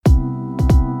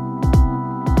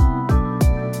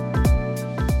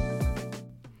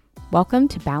Welcome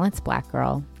to Balanced Black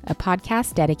Girl, a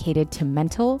podcast dedicated to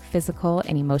mental, physical,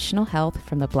 and emotional health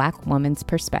from the Black woman's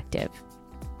perspective.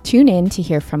 Tune in to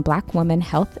hear from Black woman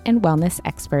health and wellness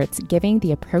experts giving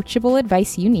the approachable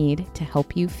advice you need to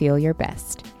help you feel your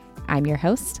best. I'm your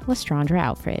host, Lestrandra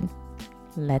Alfred.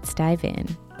 Let's dive in.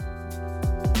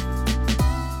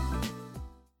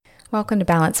 Welcome to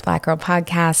Balanced Black Girl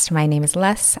podcast. My name is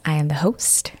Les. I am the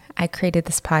host. I created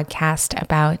this podcast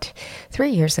about 3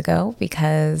 years ago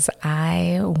because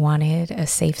I wanted a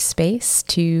safe space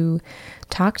to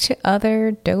talk to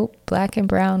other dope Black and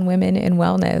brown women in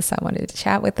wellness. I wanted to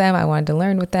chat with them. I wanted to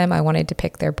learn with them. I wanted to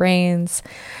pick their brains.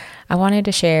 I wanted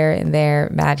to share their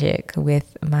magic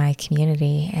with my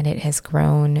community, and it has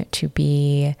grown to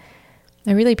be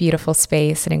a really beautiful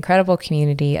space, an incredible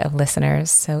community of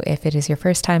listeners. So if it is your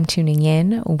first time tuning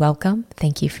in, welcome.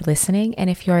 Thank you for listening. And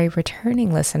if you're a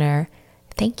returning listener,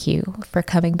 thank you for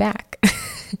coming back.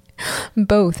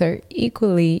 Both are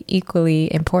equally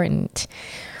important.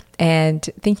 And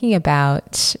thinking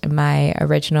about my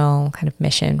original kind of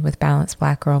mission with Balanced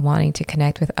Black Girl, wanting to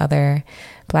connect with other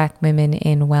Black women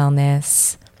in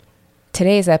wellness,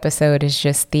 today's episode is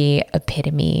just the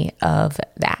epitome of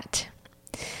that.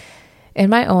 In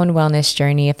my own wellness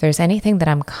journey, if there's anything that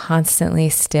I'm constantly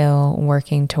still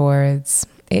working towards,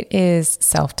 it is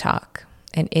self-talk,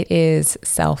 and it is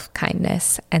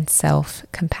self-kindness and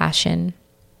self-compassion.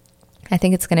 I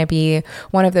think it's going to be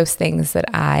one of those things that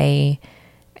I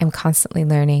am constantly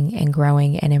learning and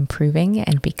growing and improving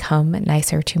and become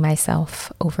nicer to myself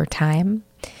over time,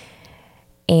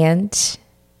 and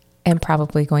am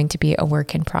probably going to be a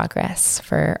work in progress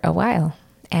for a while,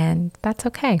 and that's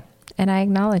okay. And I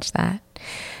acknowledge that.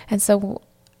 And so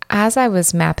as I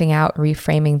was mapping out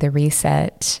reframing the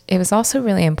reset, it was also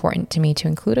really important to me to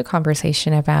include a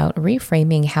conversation about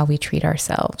reframing how we treat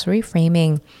ourselves,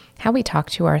 reframing how we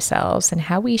talk to ourselves and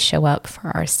how we show up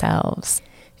for ourselves.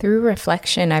 Through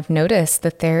reflection, I've noticed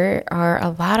that there are a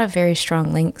lot of very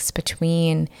strong links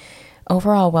between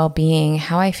overall well-being,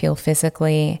 how I feel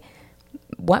physically,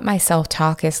 what my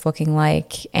self-talk is looking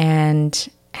like, and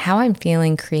how I'm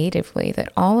feeling creatively,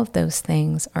 that all of those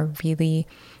things are really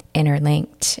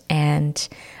interlinked. And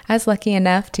I was lucky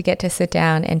enough to get to sit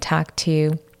down and talk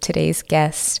to today's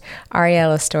guest,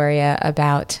 Arielle Astoria,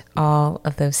 about all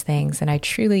of those things. And I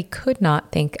truly could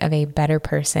not think of a better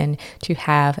person to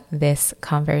have this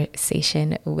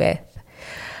conversation with.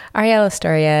 Arielle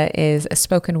Astoria is a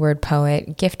spoken word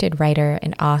poet, gifted writer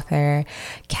and author,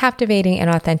 captivating and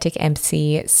authentic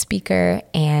MC, speaker,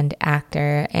 and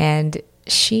actor. And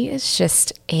she is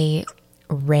just a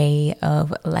ray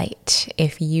of light.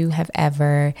 If you have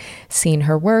ever seen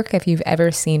her work, if you've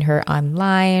ever seen her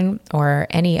online or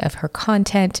any of her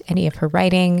content, any of her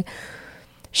writing,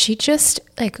 she just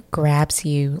grabs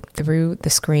you through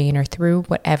the screen or through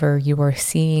whatever you are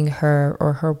seeing her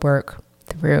or her work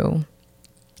through.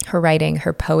 Her writing,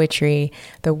 her poetry,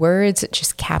 the words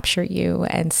just capture you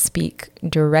and speak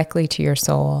directly to your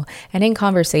soul. And in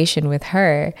conversation with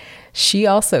her, she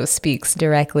also speaks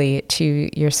directly to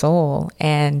your soul.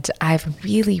 And I've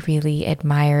really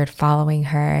admired following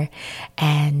her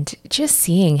and just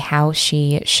seeing how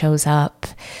she shows up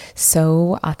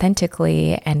so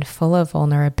authentically and full of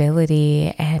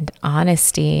vulnerability and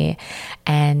honesty.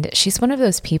 And she's one of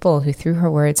those people who, through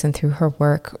her words and through her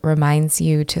work, reminds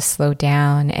you to slow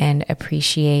down and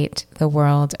appreciate the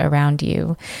world around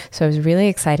you. So I was really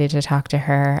excited to talk to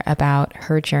her about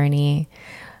her journey,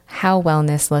 how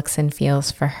wellness looks and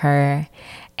feels for her,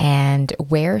 and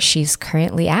where she's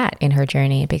currently at in her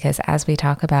journey. Because as we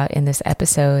talk about in this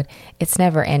episode, it's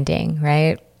never ending,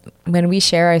 right? When we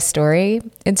share our story,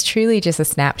 it's truly just a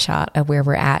snapshot of where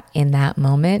we're at in that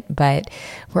moment, but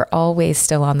we're always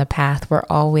still on the path. We're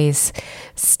always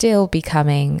still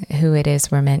becoming who it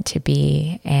is we're meant to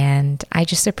be. And I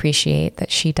just appreciate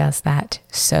that she does that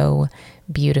so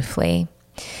beautifully.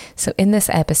 So in this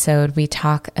episode, we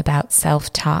talk about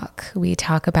self-talk. We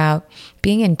talk about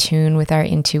being in tune with our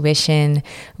intuition.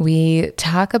 We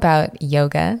talk about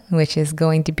yoga, which is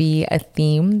going to be a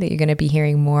theme that you're going to be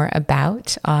hearing more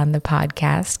about on the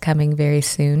podcast coming very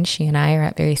soon. She and I are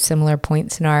at very similar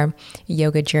points in our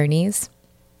yoga journeys.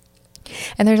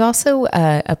 And there's also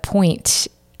a point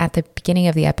at the beginning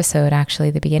of the episode, actually,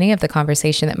 the beginning of the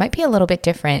conversation that might be a little bit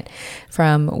different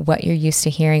from what you're used to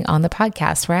hearing on the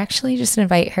podcast, where I actually just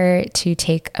invite her to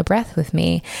take a breath with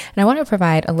me. And I want to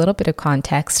provide a little bit of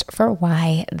context for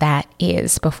why that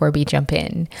is before we jump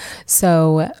in.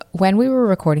 So when we were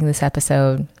recording this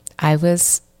episode, I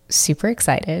was super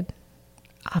excited.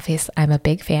 Obviously, I'm a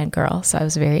big fangirl, so I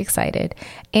was very excited.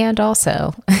 And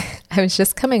also, I was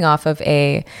just coming off of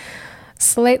a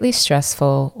slightly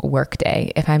stressful work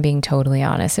day, if I'm being totally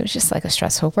honest. It was just like a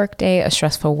stressful work day, a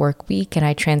stressful work week. And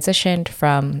I transitioned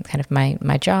from kind of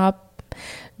my job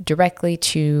directly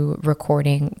to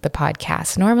recording the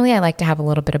podcast. Normally, I like to have a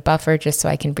little bit of buffer just so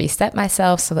I can reset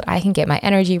myself so that I can get my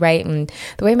energy right. And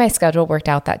the way my schedule worked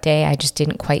out that day, I just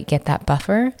didn't quite get that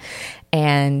buffer.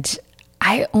 And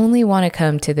I only want to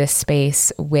come to this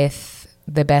space with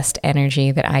the best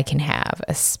energy that I can have,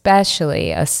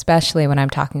 especially when I'm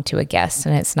talking to a guest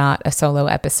and it's not a solo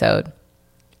episode.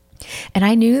 And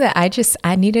I knew that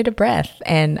I needed a breath,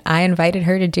 and I invited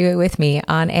her to do it with me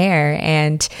on air.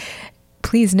 And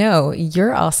please know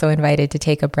you're also invited to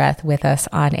take a breath with us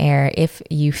on air if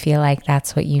you feel like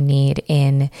that's what you need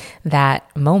in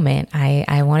that moment.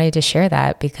 I wanted to share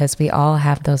that because we all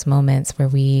have those moments where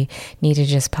we need to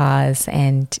just pause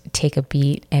and take a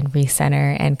beat and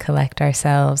recenter and collect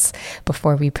ourselves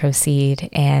before we proceed.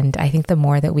 And I think the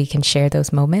more that we can share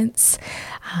those moments,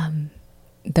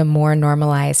 the more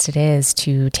normalized it is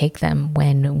to take them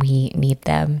when we need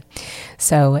them.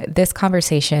 So this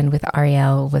conversation with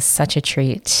Ariel was such a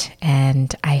treat,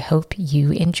 and I hope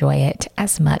you enjoy it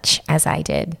as much as I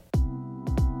did.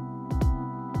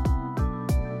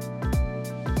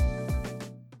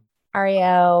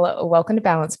 Ariel, welcome to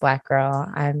Balance Black Girl.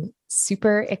 I'm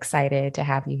super excited to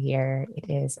have you here. It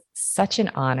is such an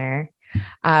honor.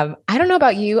 I don't know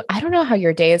about you. I don't know how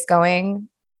your day is going.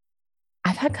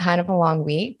 I've had kind of a long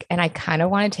week and I kind of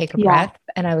want to take a breath.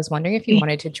 And I was wondering if you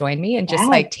wanted to join me in just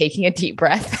like taking a deep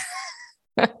breath.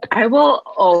 I will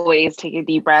always take a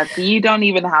deep breath. You don't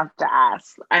even have to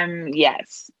ask.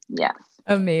 Yes.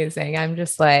 Amazing. I'm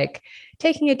just like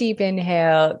taking a deep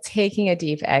inhale, taking a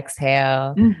deep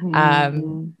exhale,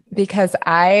 because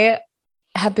I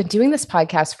have been doing this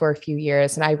podcast for a few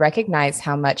years and I recognize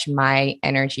how much my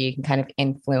energy can kind of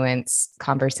influence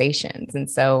conversations. And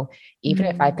so even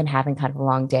if I've been having kind of a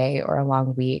long day or a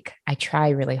long week, I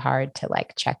try really hard to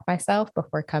like check myself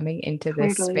before coming into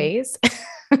this space.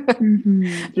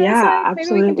 Yeah, like,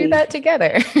 maybe we can do that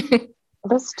together.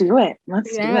 Let's do it.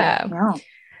 Let's do it. Yeah.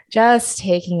 Just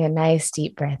taking a nice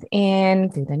deep breath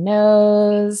in through the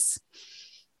nose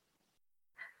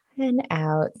and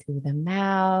out through the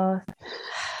mouth.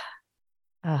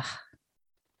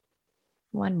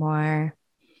 One more.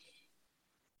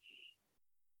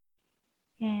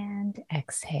 And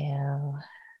exhale.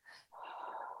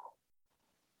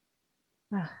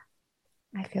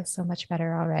 I feel so much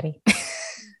better already.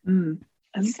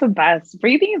 It's the best.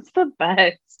 Breathing is the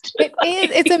best. It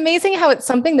is. It's amazing how it's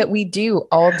something that we do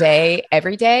all day,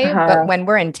 every day. But when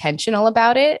we're intentional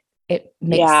about it, it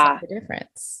makes such a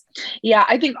difference. Yeah,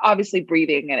 I think obviously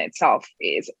breathing in itself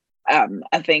is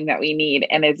a thing that we need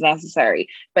and is necessary.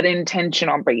 But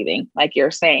intentional breathing, like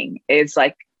you're saying, is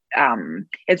like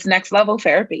it's next level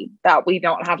therapy that we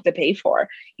don't have to pay for.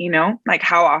 Like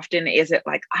how often is it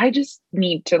like I just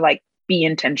need to like be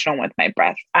intentional with my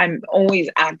breath. I'm always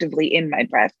actively in my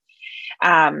breath.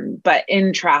 But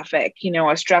in traffic,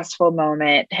 a stressful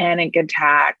moment, panic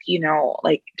attack,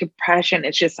 like depression,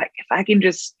 it's just like, if I can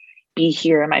just be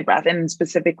here in my breath, and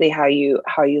specifically how you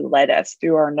led us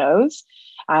through our nose,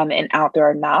 and out through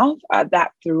our mouth,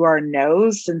 that through our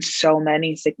nose sends so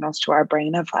many signals to our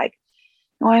brain of like,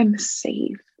 no, I'm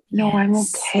safe. No, I'm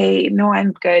okay. No,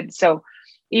 I'm good. So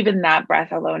even that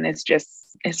breath alone is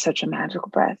such a magical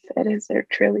breath. It is. It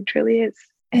truly, truly is.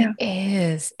 Yeah.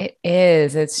 It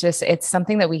is. It's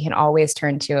something that we can always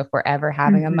turn to if we're ever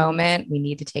having a moment. We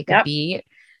need to take a beat.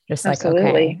 Just like,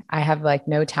 okay, I have like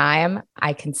no time.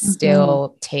 I can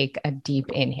still take a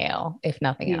deep inhale, if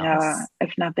nothing else. Yeah,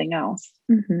 if nothing else.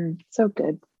 So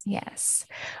good. Yes.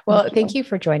 Well, thank you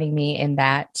for joining me in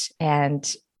that.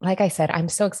 And like I said, I'm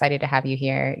so excited to have you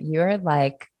here. You're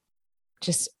like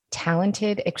just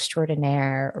talented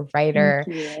extraordinaire, writer,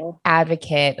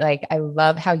 advocate. Like, I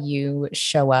love how you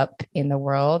show up in the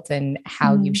world and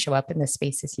how you show up in the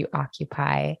spaces you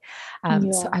occupy.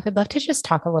 So I would love to just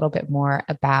talk a little bit more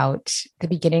about the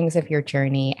beginnings of your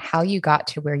journey, how you got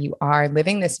to where you are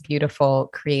living this beautiful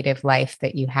creative life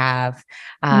that you have.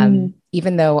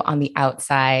 Even though on the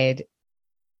outside,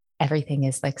 everything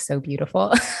is like so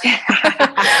beautiful.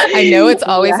 I know it's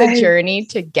always a journey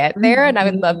to get there. And I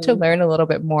would love to learn a little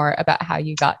bit more about how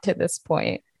you got to this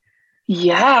point.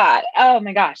 Yeah. Oh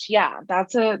my gosh. Yeah.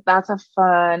 That's always a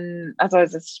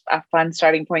fun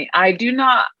starting point. I do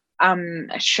not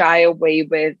shy away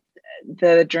with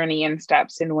the journey and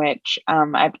steps in which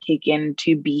I've taken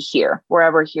to be here,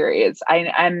 wherever here is.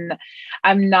 I'm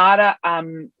not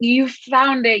you've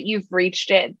found it, you've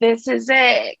reached it, this is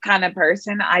it kind of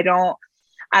person. I don't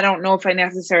know if I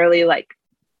necessarily like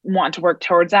want to work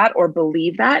towards that or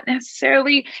believe that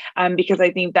necessarily, because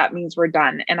I think that means we're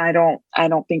done. And I don't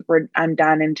think I'm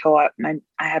done until I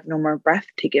have no more breath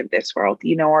to give this world,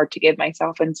 or to give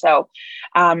myself. And so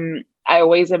I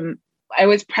always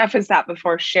preface that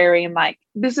before sharing, like,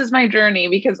 this is my journey,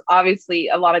 because obviously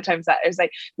a lot of times that is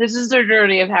like, this is the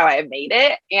journey of how I made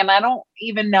it. And I don't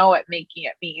even know what making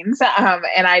it means.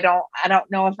 And I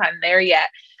don't know if I'm there yet.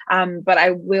 But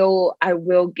I will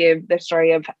give the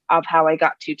story of how I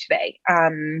got to today.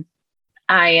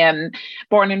 I am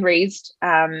born and raised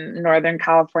Northern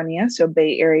California, so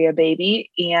Bay Area baby,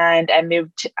 and I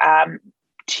moved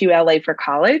to LA for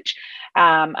college.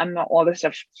 I'm the oldest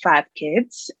of 5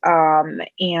 kids, and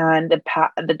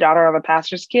the daughter of a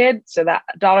pastor's kid. So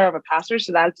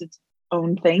that's its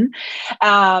own thing.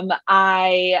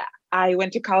 I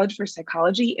went to college for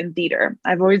psychology and theater.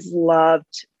 I've always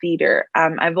loved theater.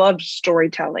 I've loved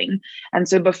storytelling. And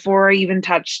so before I even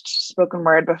touched spoken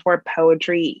word, before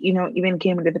poetry, even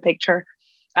came into the picture,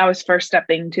 I was first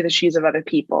stepping to the shoes of other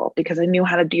people, because I knew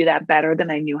how to do that better than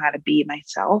I knew how to be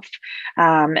myself.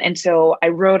 And so I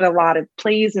wrote a lot of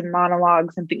plays and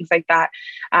monologues and things like that.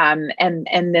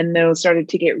 And then those started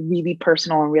to get really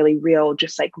personal and really real,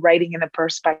 just like writing in a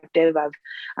perspective of,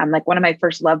 like, one of my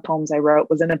first love poems I wrote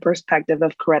was in a perspective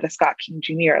of Coretta Scott King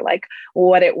Jr., like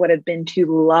what it would have been to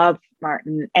love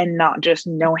Martin and not just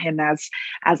know him as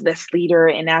this leader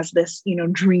and as this,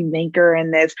 dream maker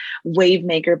and this wave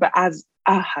maker, but as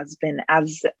a husband,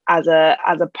 as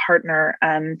a partner,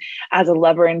 as a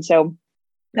lover. And so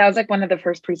that was like one of the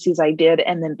first pieces I did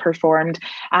and then performed.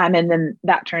 And then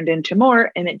that turned into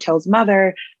more, and it tells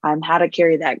mother how to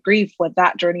carry that grief, what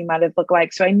that journey might have looked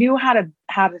like. So I knew how to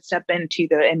step into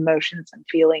the emotions and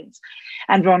feelings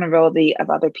and vulnerability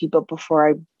of other people before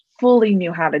I fully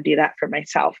knew how to do that for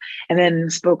myself. And then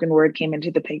spoken word came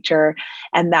into the picture,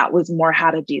 and that was more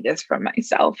how to do this for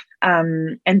myself.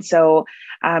 And so,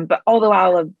 but all the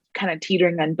while of kind of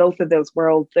teetering on both of those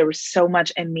worlds, there was so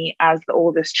much in me as the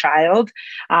oldest child,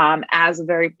 as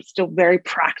a still very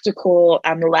practical,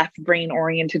 left brain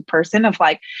oriented person of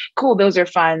like, cool, those are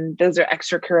fun, those are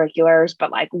extracurriculars, but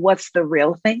like, what's the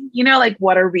real thing? Like,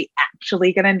 what are we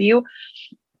actually going to do?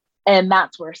 And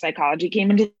that's where psychology came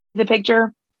into the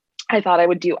picture. I thought I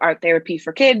would do art therapy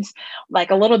for kids,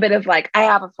 like a little bit of like, I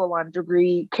have a full-on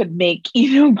degree, could make,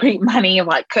 great money,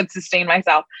 like could sustain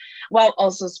myself, while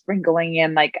also sprinkling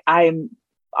in like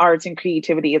arts and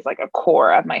creativity is like a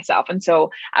core of myself. And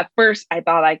so at first I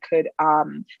thought I could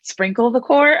sprinkle the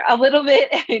core a little bit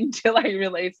until I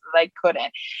realized that I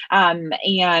couldn't.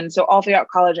 And so all throughout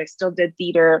college, I still did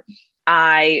theater.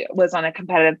 I was on a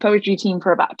competitive poetry team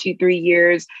for about 2-3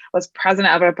 years, was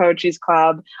president of a poetry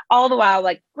club, all the while,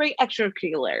 like, great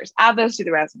extracurriculars, add those to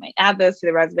the resume,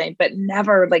 but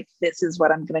never like, this is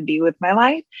what I'm going to do with my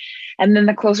life. And then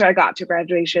the closer I got to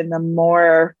graduation, the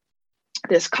more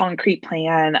this concrete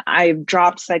plan. I've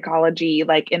dropped psychology,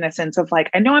 like in a sense of like,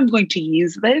 I know I'm going to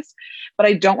use this, but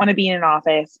I don't want to be in an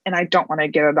office and I don't want to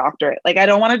get a doctorate. Like, I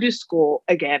don't want to do school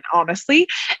again, honestly,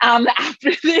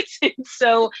 after this. And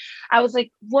so I was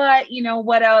like,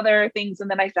 what other things? And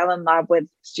then I fell in love with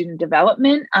student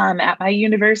development at my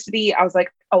university. I was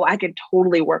like, oh, I could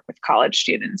totally work with college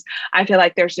students. I feel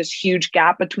like there's this huge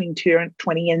gap between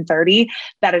 20 and 30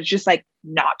 that is just like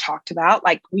not talked about.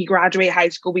 Like, we graduate high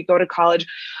school, we go to college,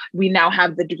 we now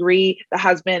have the degree, the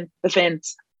husband, the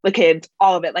fence, the kids,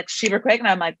 all of it, like super quick. And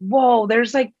I'm like, whoa,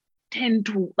 there's like 10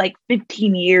 to like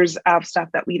 15 years of stuff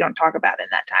that we don't talk about in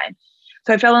that time.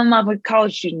 So I fell in love with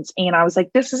college students and I was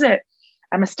like, this is it.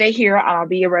 I'm gonna stay here. I'll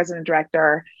be a resident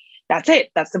director. That's it.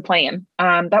 That's the plan.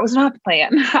 That was not the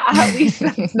plan. At least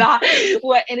that's not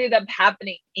what ended up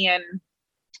happening. And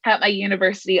at my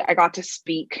university, I got to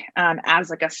speak as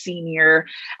like a senior.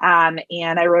 And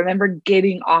I remember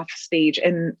getting off stage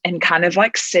and kind of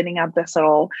like sitting up this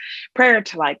little prayer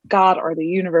to like God or the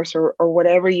universe or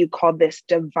whatever you call this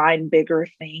divine bigger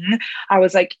thing. I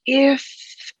was like, if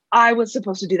I was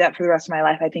supposed to do that for the rest of my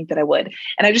life, I think that I would.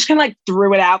 And I just kind of like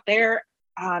threw it out there,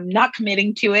 not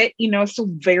committing to it, still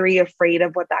very afraid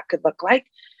of what that could look like.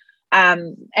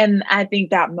 And I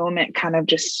think that moment kind of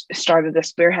just started the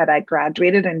spearhead. I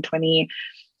graduated in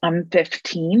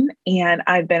 2015 and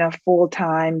I've been a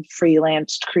full-time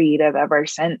freelance creative ever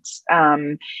since.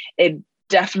 It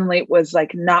definitely was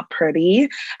like not pretty.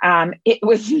 It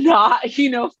was not,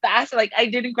 fast. Like, I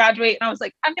didn't graduate and I was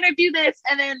like, I'm going to do this.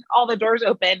 And then all the doors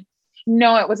open.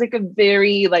 No, it was like a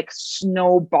very like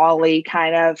snowbally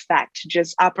kind of effect,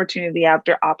 just opportunity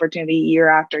after opportunity, year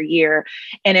after year.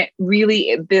 And it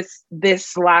really, this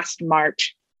last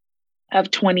March of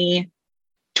 2020,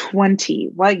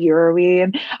 what year are we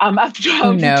in? Of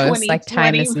Who knows? Like,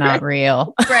 time 2020, is not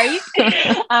real. right?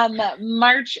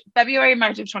 February,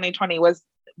 March of 2020 was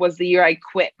the year I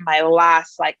quit my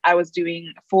last, like I was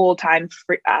doing full-time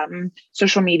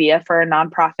social media for a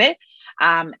nonprofit,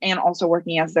 and also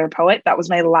working as their poet. That was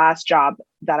my last job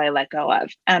that I let go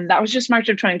of. And that was just March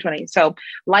of 2020. So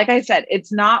like I said,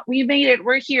 it's not, we made it,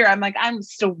 we're here. I'm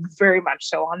still very much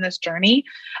so on this journey.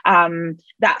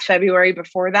 That February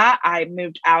before that, I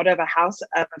moved out of a house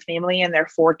of a family and their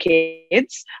 4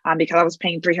 kids, because I was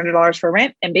paying $300 for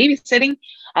rent and babysitting.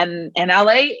 And in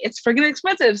LA, it's freaking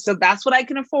expensive. So that's what I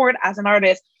can afford as an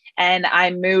artist. And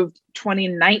I moved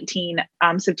 2019,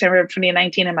 September of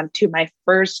 2019, I'm to my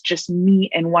first just me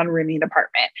and one roommate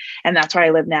apartment. And that's where I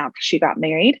live now, because she got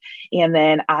married and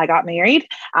then I got married.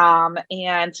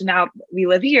 And so now we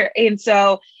live here. And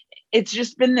so it's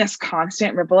just been this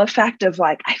constant ripple effect of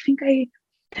like, I think I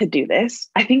could do this.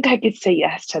 I think I could say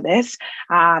yes to this.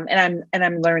 And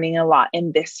I'm learning a lot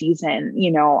in this season,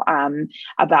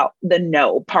 about the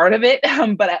no part of it.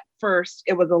 But at first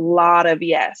it was a lot of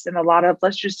yes and a lot of,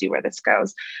 let's just see where this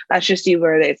goes. Let's just see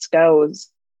where this goes.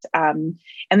 And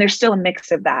there's still a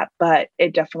mix of that, but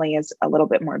it definitely is a little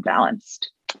bit more balanced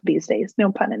these days.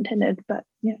 No pun intended, but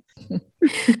yeah.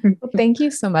 Well, thank you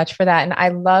so much for that. And I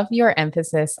love your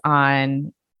emphasis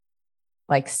on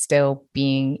like still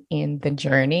being in the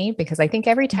journey, because I think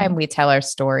every time we tell our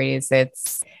stories,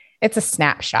 it's a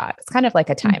snapshot. It's kind of like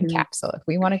a time capsule. If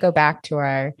we want to go back to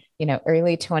our,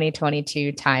 early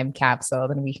 2022 time capsule,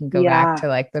 then we can go back to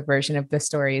like the version of the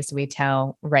stories we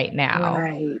tell right now.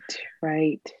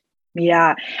 Right.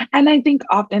 Yeah. And I think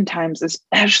oftentimes,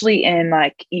 especially in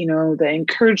like, the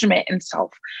encouragement and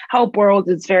self-help world,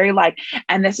 it's very like,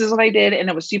 and this is what I did and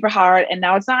it was super hard and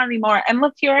now it's not anymore. And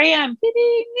look, here I am,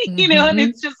 and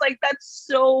it's just like, that's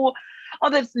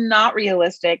not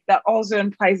realistic. That also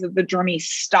implies that the journey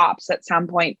stops at some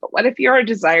point. But what if your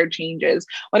desire changes?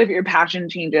 What if your passion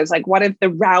changes? Like, what if the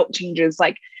route changes?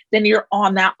 Like, then you're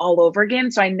on that all over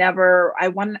again. So I never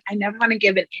want to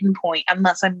give an endpoint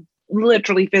unless I'm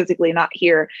literally physically not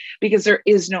here, because there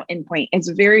is no endpoint. It's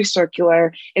very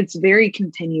circular. It's very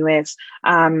continuous.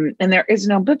 And there is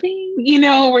no beeping,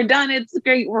 we're done. It's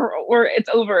great. It's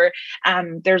over.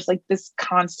 There's like this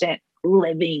constant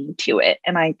living to it.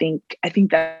 And I think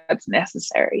that's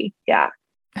necessary. Yeah.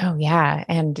 Oh yeah.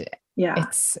 And yeah,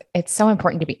 it's so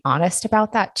important to be honest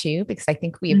about that too, because I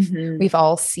think we've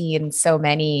all seen so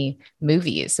many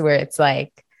movies where it's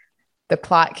like, the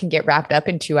plot can get wrapped up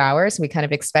in 2 hours. We kind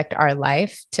of expect our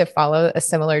life to follow a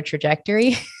similar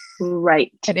trajectory.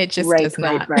 Right. And it just does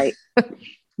not. Right.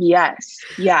 Yes.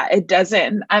 Yeah, it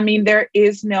doesn't. I mean,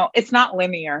 it's not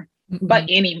linear by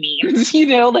any means,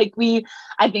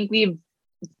 I think we've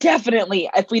definitely,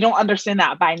 if we don't understand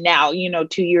that by now,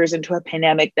 2 years into a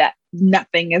pandemic, that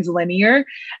nothing is linear.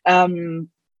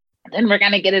 Then we're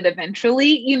going to get it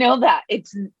eventually, that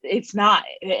it's not,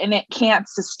 and it can't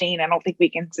sustain. I don't think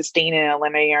we can sustain in a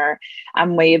linear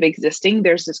way of existing.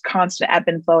 There's this constant ebb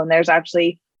and flow. And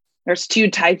there's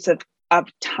 2 types of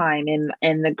time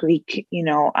in the Greek,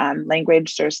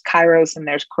 language. There's kairos and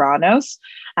there's chronos.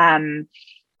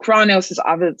 Chronos is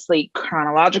obviously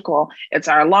chronological. It's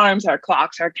our alarms, our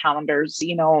clocks, our calendars,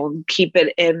 keep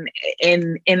it in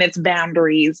its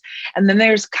boundaries. And then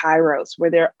there's Kairos, where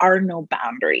there are no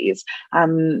boundaries.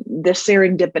 The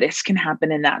serendipitous can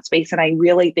happen in that space. And I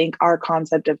really think our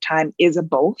concept of time is a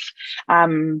both.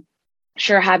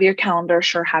 Sure, have your calendar,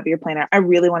 sure, have your planner. I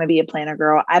really want to be a planner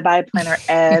girl. I buy a planner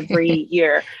every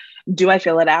year. Do I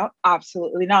fill it out?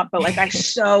 Absolutely not. But like, I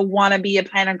so want to be a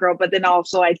planner girl, but then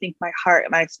also I think my heart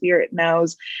and my spirit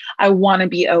knows I want to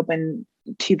be open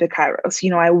to the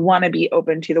kairos. I want to be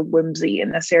open to the whimsy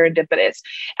and the serendipitous,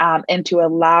 and to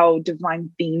allow divine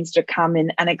themes to come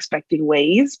in unexpected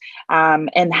ways,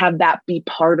 and have that be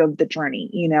part of the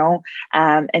journey,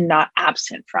 and not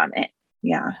absent from it.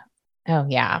 Yeah. Oh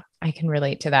yeah. I can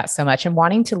relate to that so much, and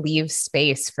wanting to leave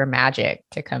space for magic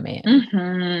to come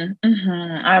in.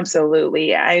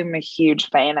 Absolutely. I'm a huge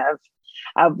fan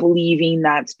of leaving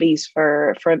that space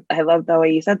for, I love the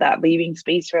way you said that, leaving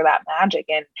space for that magic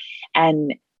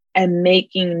and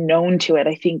making known to it.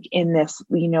 I think in this,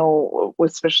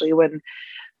 especially when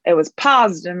it was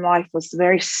paused and life was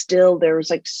very still, there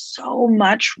was like so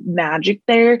much magic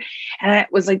there. And it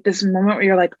was like this moment where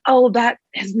you're like, oh,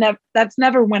 that's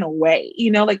never went away.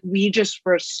 Like we just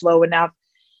were slow enough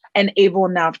and able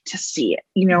enough to see it.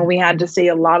 We had to say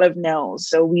a lot of no's.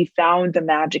 So we found the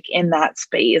magic in that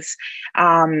space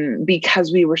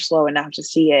because we were slow enough to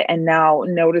see it. And now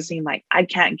noticing like, I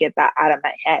can't get that out of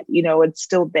my head. It's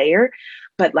still there,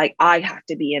 but like, I have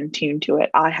to be in tune to it.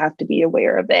 I have to be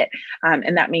aware of it.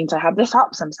 And that means I have to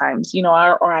stop sometimes,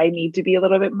 or I need to be a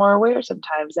little bit more aware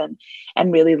sometimes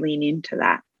and really lean into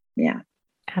that. Yeah.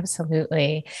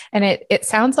 Absolutely. And it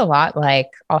sounds a lot like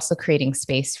also creating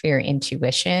space for your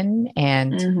intuition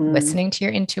and listening to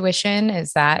your intuition.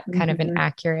 Is that kind of an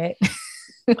accurate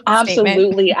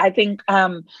Absolutely. I think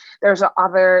there's a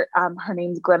other, her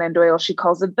name's Glennon Doyle. She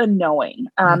calls it the knowing.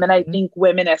 And I think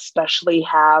women especially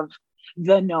have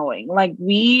the knowing, like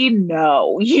we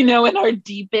know, in our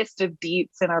deepest of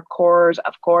deeps, in our cores,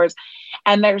 of course.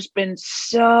 And there's been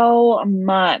so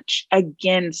much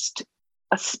against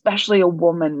especially a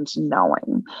woman's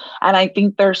knowing. And I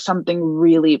think there's something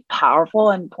really powerful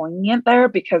and poignant there,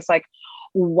 because like,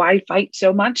 why fight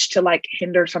so much to like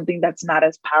hinder something that's not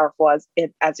as powerful as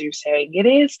you're saying it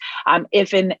is,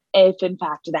 if in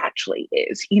fact it actually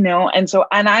is, and so,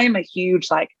 and I am a huge,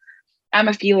 like, I'm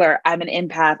a feeler. I'm an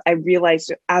empath. I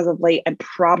realized as of late, I'm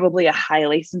probably a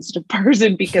highly sensitive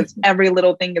person, because every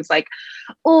little thing is like,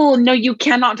 oh no, you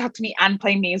cannot talk to me and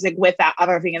play music with that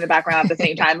other thing in the background at the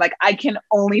same time. Like I can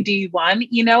only do one,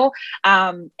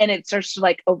 and it starts to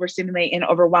like overstimulate and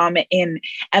overwhelm it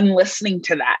and listening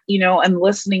to that, and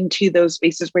listening to those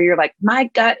spaces where you're like, my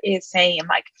gut is saying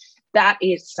like, that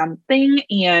is something.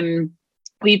 And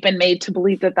we've been made to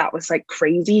believe that was like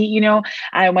crazy.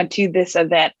 I went to this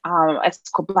event, it's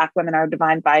called Black Women Are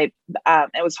Divine by,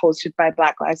 it was hosted by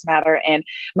Black Lives Matter, and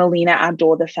Melina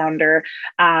Abdul, the founder.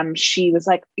 She was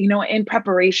like, in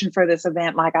preparation for this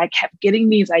event, like I kept getting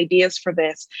these ideas for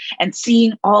this and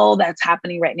seeing all that's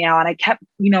happening right now. And I kept,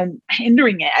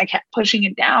 hindering it. I kept pushing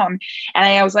it down. And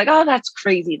I was like, oh, that's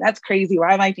crazy. That's crazy.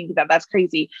 Why am I thinking that? That's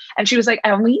crazy. And she was like,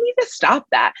 oh, we need to stop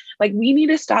that. Like, we need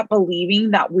to stop believing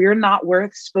that we're not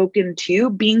worth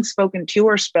being spoken to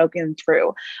or spoken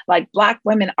through. Like Black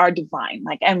women are divine,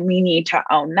 like, and we need to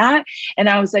own that. And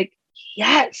I was like,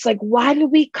 yes, like, why do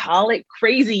we call it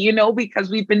crazy? Because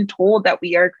we've been told that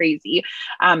we are crazy.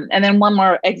 And then one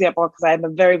more example, because I'm a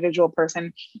very visual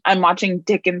person. I'm watching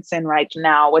Dickinson right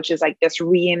now, which is like this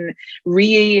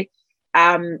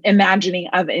imagining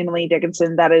of Emily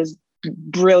Dickinson that is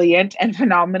brilliant and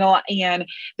phenomenal. And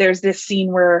there's this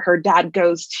scene where her dad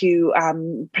goes to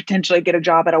potentially get a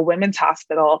job at a women's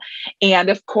hospital.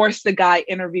 And of course, the guy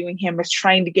interviewing him is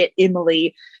trying to get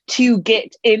Emily to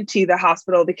get into the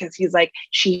hospital, because he's like,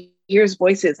 she hears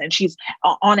voices and she's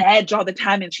on edge all the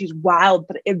time and she's wild,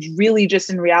 but it's really just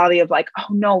in reality of like,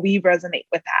 oh no, we resonate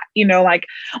with that. Like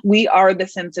we are the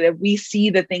sensitive, we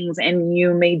see the things, and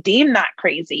you may deem that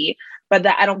crazy, but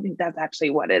I don't think that's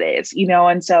actually what it is,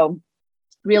 and so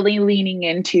really leaning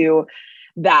into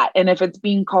that. And if it's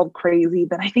being called crazy,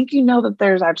 then I think that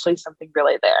there's actually something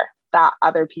really there that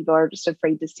other people are just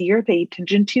afraid to see or pay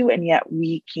attention to, and yet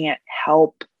we can't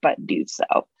help but do so.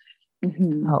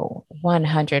 Oh,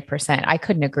 100%. I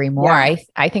couldn't agree more. Yeah.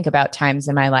 I think about times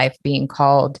in my life being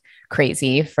called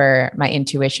crazy for my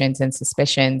intuitions and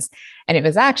suspicions, and it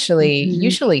was actually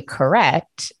usually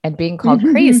correct. And being called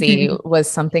crazy was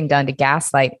something done to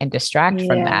gaslight and distract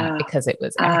from that, because it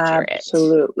was accurate.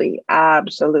 Absolutely.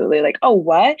 Absolutely. Like, oh,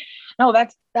 what? No,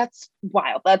 that's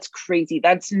wild. That's crazy.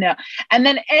 That's no. And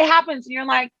then it happens and you're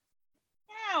like,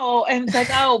 no. And it's like,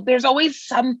 oh, there's always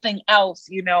something else,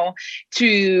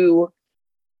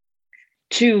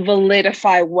 to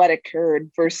validify what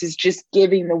occurred, versus just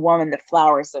giving the woman the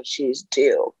flowers that she's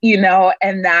due,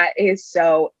 and that is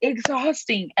so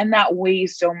exhausting. And that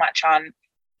weighs so much on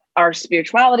our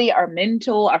spirituality, our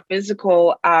mental, our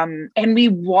physical, and we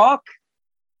walk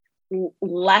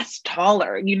less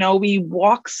taller, we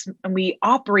walk and we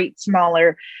operate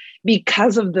smaller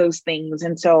because of those things.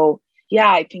 And so, yeah,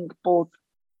 I think both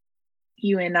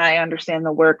you and I understand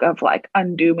the work of like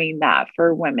undoing that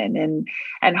for women,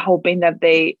 and hoping that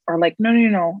they are like,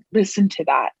 no, listen to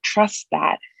that, trust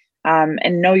that,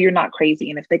 and know you're not crazy.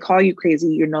 And if they call you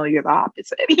crazy, you're the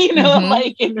opposite,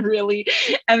 like, and really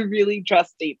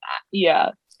trusting that.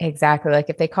 Yeah, exactly.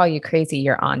 Like if they call you crazy,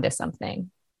 you're onto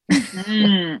something.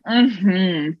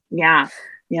 Yeah.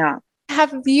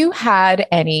 Have you had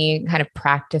any kind of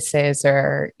practices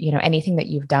or, anything that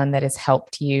you've done that has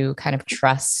helped you kind of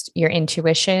trust your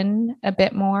intuition a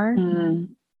bit more?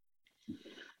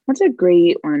 That's a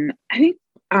great one. I think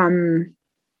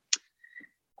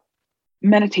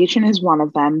meditation is one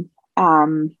of them.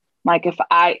 Like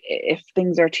if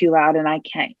things are too loud and I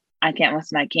can't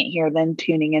listen, I can't hear, then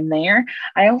tuning in there.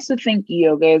 I also think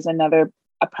yoga is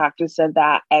a practice of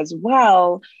that as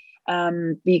well.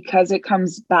 because it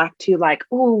comes back to like,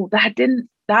 oh,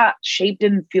 that shape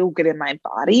didn't feel good in my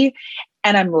body.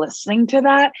 And I'm listening to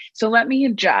that. So let me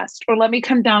adjust, or let me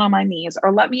come down on my knees,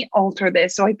 or let me alter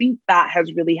this. So I think that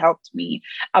has really helped me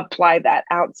apply that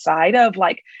outside of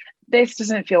like, this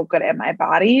doesn't feel good in my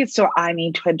body. So I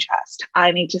need to adjust.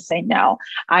 I need to say no.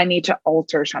 I need to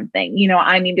alter something.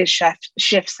 I need to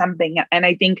shift something. And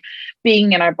I think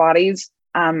being in our bodies,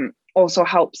 also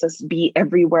helps us be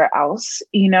everywhere else,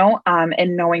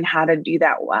 and knowing how to do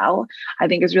that well, I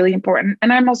think is really important.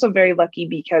 And I'm also very lucky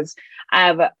because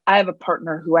I have a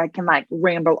partner who I can like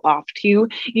ramble off to,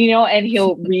 and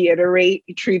he'll reiterate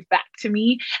truth back to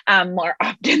me, more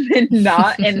often than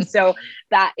not. And so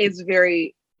that is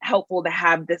very helpful to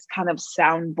have this kind of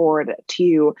soundboard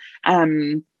too.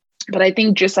 But I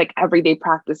think just like everyday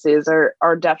practices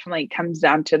are definitely comes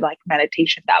down to like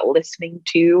meditation, that listening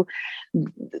to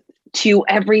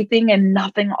everything and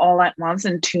nothing all at once,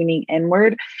 and tuning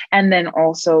inward. And then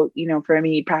also, for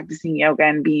me, practicing yoga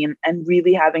and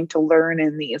really having to learn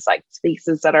in these like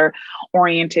spaces that are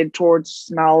oriented towards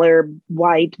smaller,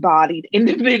 white bodied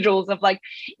individuals of like,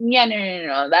 yeah,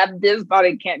 no, that this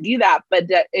body can't do that, but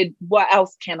what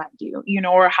else can I do,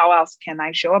 or how else can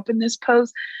I show up in this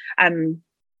pose, in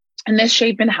this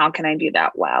shape, and how can I do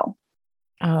that well?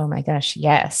 Oh my gosh.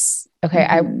 Yes. Okay.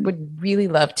 I would really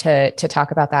love to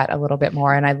talk about that a little bit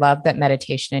more. And I love that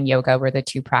meditation and yoga were the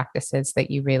two practices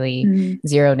that you really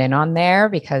zeroed in on there,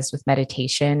 because with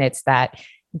meditation, it's that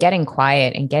getting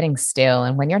quiet and getting still.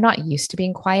 And when you're not used to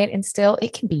being quiet and still,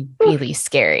 it can be really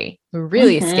scary,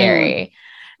 really scary.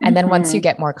 And then once you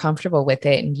get more comfortable with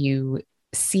it and you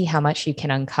see how much you can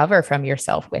uncover from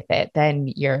yourself with it, then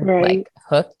you're like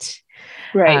hooked.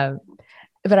 Right.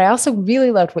 But I also really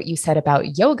loved what you said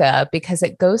about yoga, because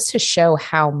it goes to show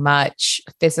how much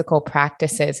physical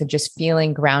practices and just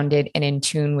feeling grounded and in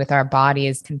tune with our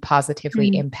bodies can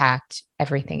positively impact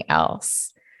everything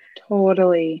else.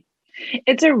 Totally.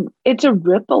 It's a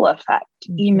ripple effect,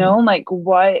 like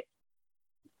what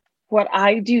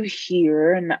I do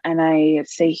here, and I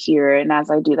say here, and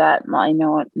as I do that, I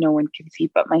know no one can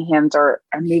see, but my hands are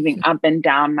moving up and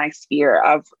down my sphere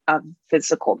of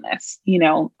physicalness,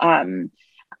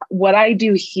 what I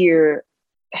do here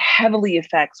heavily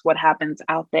affects what happens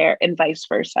out there, and vice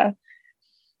versa.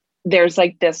 There's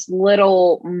like this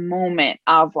little moment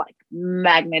of like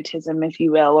magnetism, if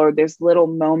you will, or this little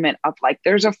moment of like,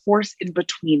 there's a force in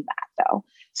between that though.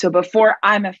 So before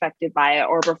I'm affected by it,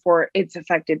 or before it's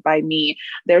affected by me,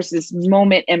 there's this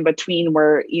moment in between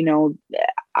where,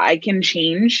 I can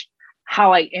change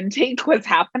how I intake what's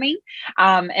happening,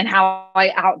 and how I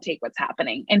outtake what's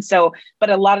happening. And so, but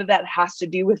a lot of that has to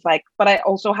do with like, but I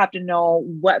also have to know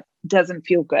what doesn't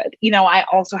feel good. I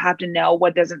also have to know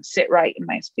what doesn't sit right in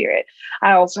my spirit.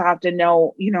 I also have to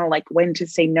know, like when to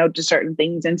say no to certain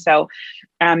things. And so,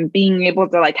 being able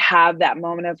to like have that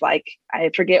moment of like, I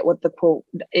forget what the quote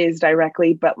is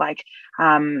directly, but like,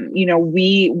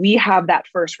 we have that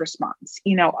first response,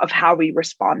 of how we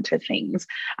respond to things.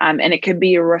 And it could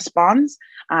be a response,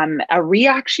 a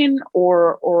reaction,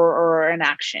 or an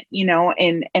action,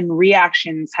 and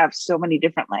reactions have so many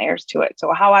different layers to it.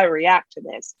 So how I react to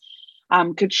this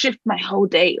could shift my whole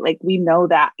day. Like we know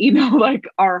that, like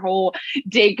our whole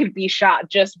day could be shot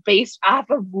just based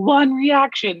off of one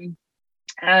reaction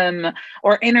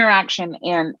or interaction.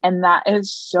 And that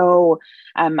is so,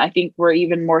 I think we're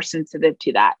even more sensitive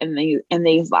to that in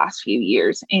these last few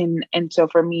years. And so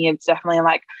for me, it's definitely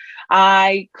like,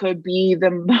 I could be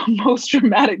the most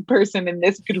dramatic person and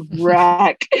this could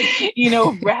wreck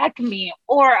me.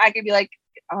 Or I could be like,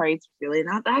 all right, it's really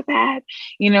not that bad.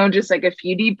 Just like a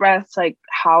few deep breaths, like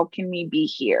how can we be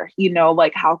here?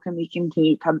 Like how can we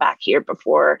continue to come back here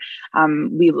before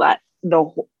we let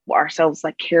ourselves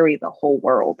like carry the whole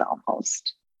world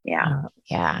almost. Yeah.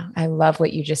 Yeah. I love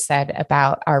what you just said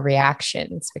about our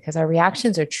reactions, because our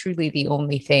reactions are truly the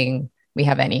only thing we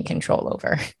have any control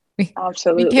over.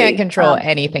 Absolutely. We can't control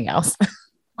anything else.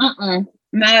 Not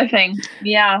a thing.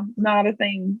 Yeah. Not a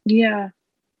thing. Yeah.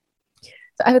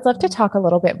 So I would love to talk a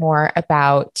little bit more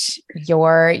about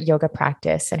your yoga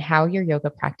practice and how your yoga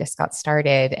practice got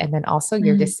started, and then also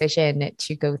your decision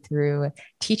to go through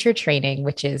teacher training,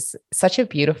 which is such a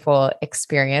beautiful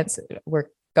experience. We're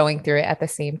going through it at the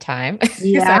same time.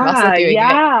 Yeah, I'm also doing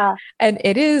it. And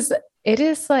it is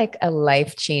like a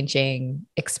life-changing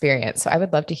experience. So I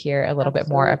would love to hear a little bit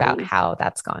more about how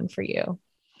that's gone for you.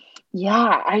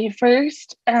 Yeah, I think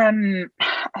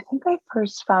I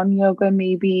first found yoga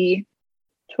maybe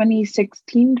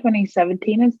 2016,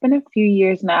 2017. It's been a few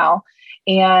years now.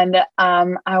 And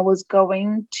I was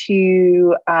going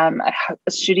to a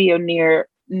studio near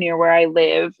near where I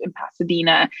live in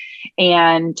Pasadena,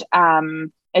 and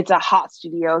it's a hot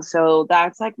studio, so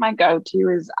that's like my go-to.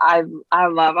 Is I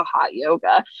love a hot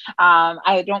yoga.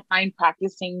 I don't mind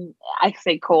practicing. I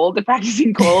say cold.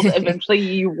 Practicing cold. Eventually,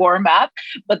 you warm up,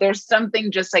 but there's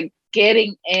something just like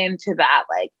getting into that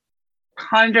like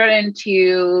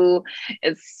 102,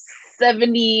 it's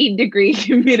 70-degree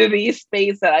humidity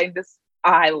space that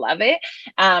I love it.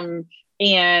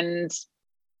 And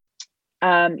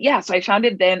yeah, so I found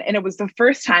it then, and it was the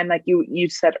first time, like you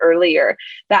said earlier,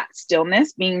 that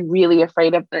stillness, being really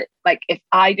afraid of it. Like if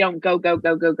I don't go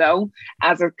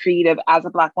as a creative, as a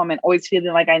Black woman, always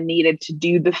feeling like I needed to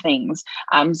do the things,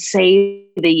 say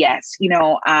the yes,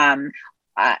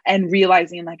 and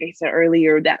realizing, like I said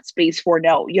earlier, that space for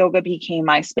no. Yoga became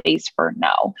my space for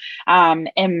no.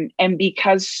 And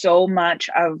because so much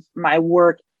of my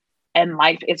work and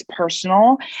life is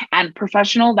personal and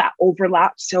professional, that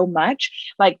overlap so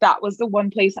much. Like that was the one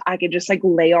place I could just like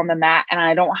lay on the mat, and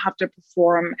I don't have to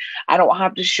perform. I don't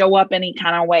have to show up any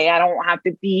kind of way. I don't have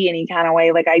to be any kind of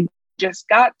way. Like I just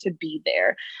got to be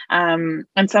there. And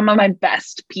some of my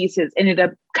best pieces ended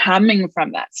up coming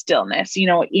from that stillness,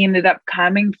 ended up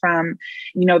coming from,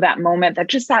 that moment, that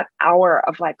just that hour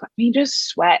of like, let me just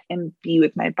sweat and be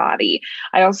with my body.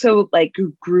 I also like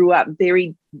grew up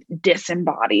very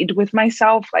disembodied with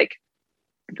myself, like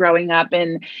growing up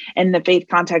in the faith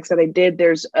context that I did,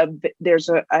 there's a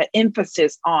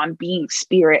emphasis on being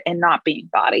spirit and not being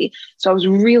body. So I was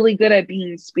really good at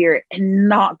being spirit and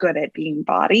not good at being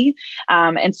body.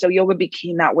 And so yoga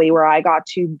became that way where I got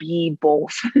to be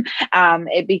both.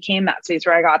 It became that space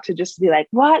where I got to just be like,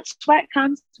 what? Sweat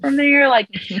comes from there. Like,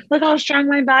 look how strong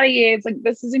my body is. Like,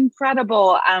 this is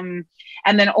incredible.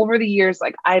 And then over the years,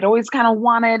 like I'd always kind of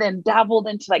wanted and dabbled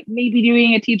into like maybe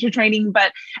doing a teacher training.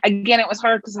 But again, it was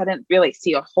hard because I didn't really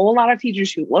see a whole lot of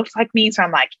teachers who looked like me. So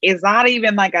I'm like, is that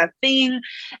even like a thing?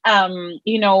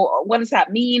 What does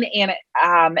that mean?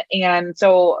 And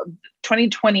so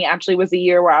 2020 actually was the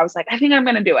year where I was like, I think I'm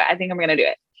going to do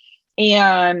it.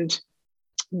 And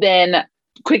then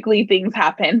quickly things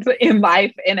happened in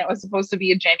life, and it was supposed to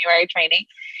be a January training,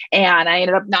 and I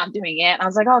ended up not doing it. And I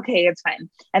was like, okay, it's fine.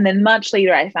 And then much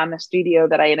later, I found the studio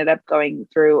that I ended up going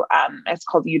through. It's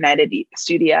called United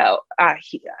Studio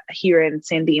here in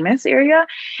San Dimas area.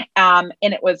 And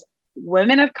it was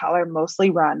women of color mostly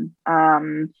run,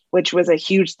 which was a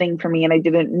huge thing for me. And I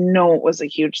didn't know it was a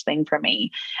huge thing for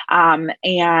me.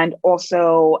 And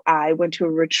also I went to a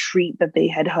retreat that they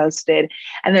had hosted,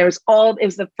 and it was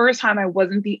the first time I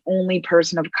wasn't the only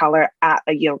person of color at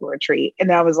a yoga retreat.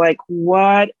 And I was like,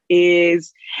 what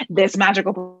is this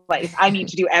magical place? I need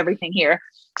to do everything here.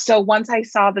 So once I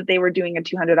saw that they were doing a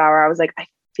 200-hour, I was like, I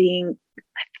think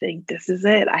this is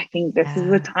it. I think this is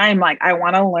the time. Like, I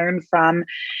want to learn from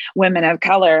women of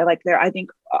color. Like I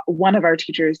think one of our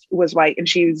teachers was white, and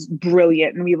she was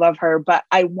brilliant and we love her, but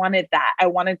I wanted that. I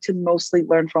wanted to mostly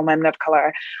learn from women of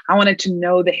color. I wanted to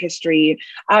know the history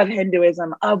of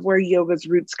Hinduism, of where yoga's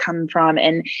roots come from.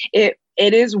 And it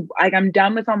is like, I'm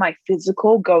done with all my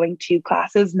physical going to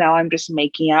classes. Now I'm just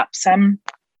making up some,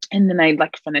 and then I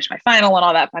like finish my final and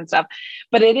all that fun stuff.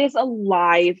 But it is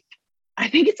I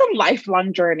think it's a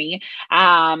lifelong journey.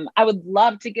 I would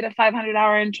love to get a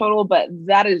 500-hour in total, but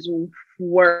that is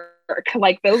work.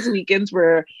 Like those weekends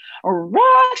were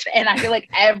rough, and I feel like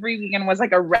every weekend was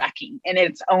like a wrecking in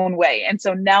its own way. And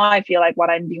so now I feel like what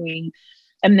I'm doing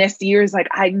and this year is like,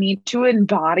 I need to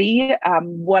embody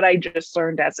what I just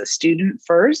learned as a student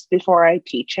first before I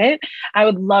teach it. I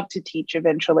would love to teach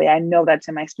eventually. I know that's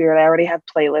in my spirit. I already have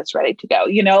playlists ready to go.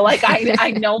 Like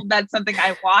I know that's something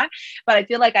I want, but I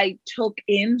feel like I took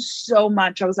in so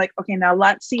much. I was like, okay, now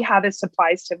let's see how this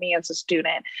applies to me as a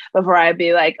student before I'd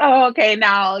be like, oh, okay,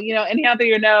 now, inhale through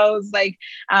your nose, like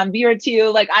beer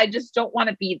too. Like, I just don't want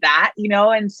to be that,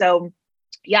 and so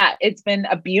yeah, it's been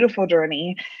a beautiful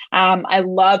journey.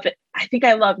 I think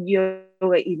I love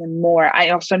yoga even more. I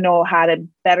also know how to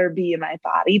better be in my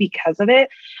body because of it.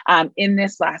 In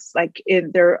this last,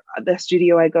 the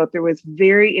studio I go through is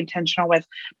very intentional with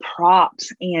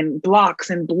props and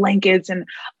blocks and blankets and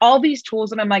all these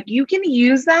tools. And I'm like, you can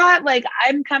use that. Like,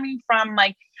 I'm coming from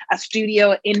like a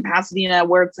studio in Pasadena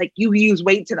where it's like you use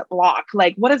weights in a block.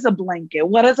 Like, what is a blanket?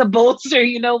 What is a bolster?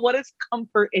 What is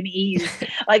comfort and ease?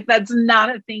 Like, that's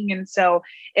not a thing. And so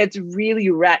it's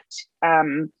really wrecked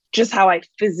just how I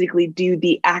physically do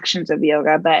the actions of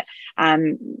yoga. But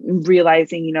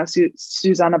realizing,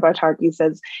 Susanna Bhartaki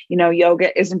says,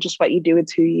 yoga isn't just what you do,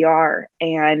 it's who you are.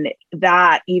 And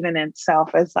that even in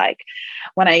itself is like,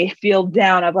 when I feel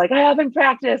down, I'm like, I haven't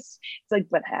practiced. It's like,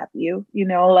 but have you,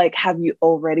 like, have you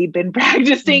already been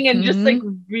practicing? And just like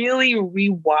really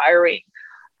rewiring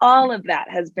all of that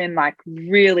has been like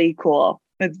really cool.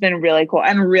 It's been really cool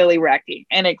and really wrecking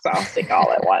and exhausting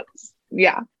all at once.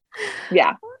 Yeah.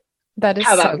 Yeah. That is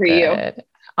How about so for you? good.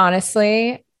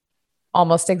 Honestly,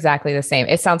 almost exactly the same.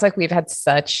 It sounds like we've had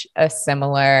such a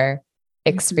similar Mhm.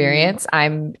 experience.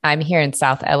 I'm here in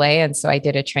South LA, and so I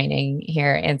did a training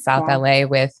here in South Yeah. LA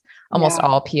with almost Yeah.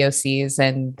 all POCs,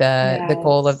 and the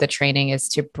goal of Yes. the training is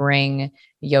to bring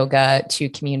yoga to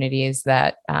communities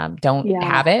that don't Yeah.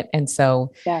 have it. And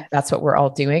so Yes. that's what we're all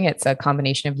doing. It's a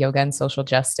combination of yoga and social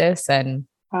justice. And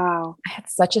Wow. I had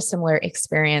such a similar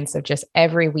experience of just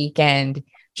every weekend,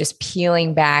 just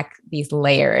peeling back these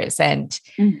layers. And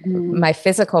Hmm. my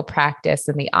physical practice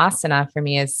and the asana for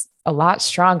me is a lot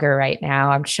stronger right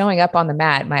now. I'm showing up on the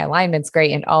mat, my alignment's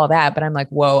great and all that, but I'm like,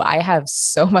 whoa, I have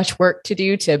so much work to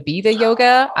do to be the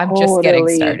yoga. I'm just getting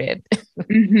Totally. started.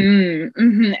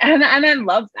 And I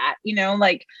love that,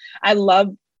 like I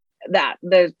love that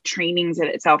the trainings in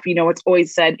itself, it's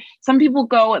always said some people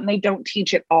go and they don't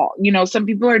teach it all. Some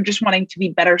people are just wanting to be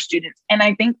better students. And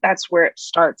I think that's where it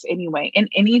starts anyway, in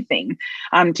anything.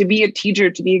 To be a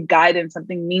teacher, to be a guide in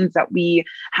something means that we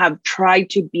have tried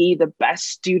to be the best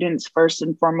students first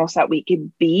and foremost that we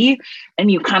could be. And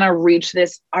you kind of reach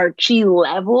this archy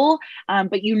level,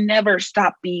 but you never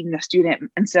stop being the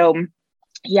student. And so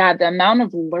yeah, the amount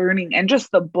of learning and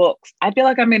just the books. I feel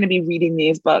like I'm going to be reading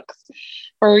these books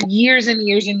for years and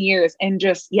years and years. And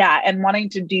just, yeah, and wanting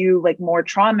to do like more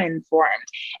trauma informed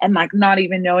and like not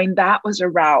even knowing that was a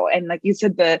route. And like you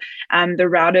said, the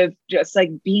route of just like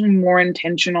being more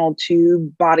intentional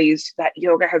to bodies that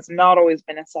yoga has not always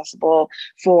been accessible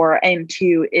for and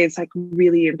to is like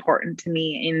really important to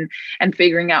me in and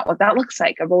figuring out what that looks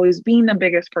like. I've always been the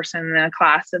biggest person in a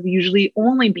class, of usually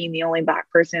only being the only Black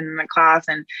person in the class,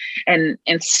 and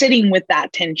sitting with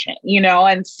that tension,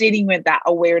 and sitting with that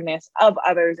awareness of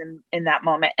others in that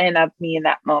moment and of me in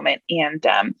that moment. And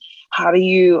how do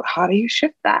you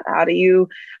shift that? How do you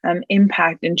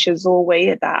impact and chisel away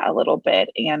at that a little bit?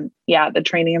 And yeah, the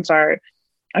trainings are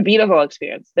a beautiful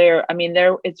experience.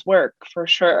 It's work for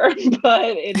sure, but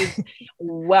it is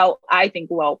I think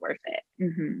well worth it.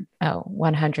 Mm-hmm. Oh,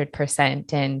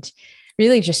 100%. And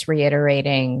really just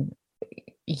reiterating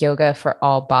yoga for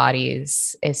all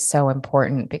bodies is so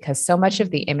important because so much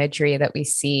of the imagery that we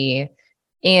see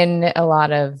in a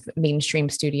lot of mainstream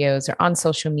studios or on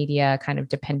social media, kind of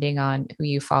depending on who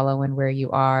you follow and where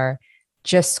you are,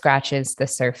 just scratches the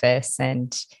surface.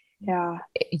 And Yeah.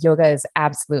 yoga is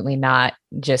absolutely not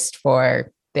just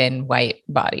for thin white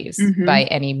bodies Mm-hmm. by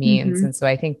any means. Mm-hmm. And so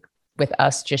I think with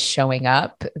us just showing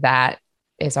up, that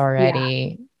is Yeah.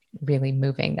 already really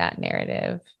moving that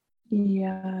narrative.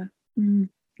 Yeah. Mm.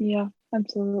 Yeah,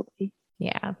 absolutely.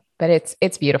 Yeah. But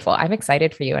it's beautiful. I'm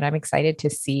excited for you and I'm excited to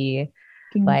see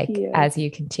Thank like you. as you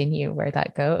continue where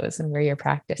that goes and where your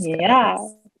practice Yeah.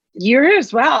 goes. You're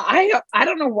as well. I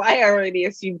don't know why I already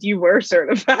assumed you were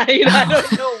certified. I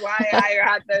don't know why I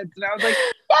had this. And I was like,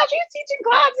 yeah, she's teaching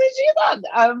classes. She's on.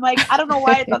 I'm like, I don't know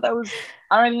why I thought that was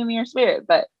already in your spirit,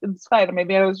 but it's fine.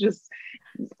 Maybe I was just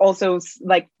also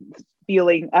like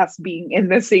feeling us being in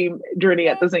the same journey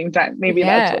at the same time. Maybe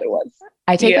that's Yeah. what it was.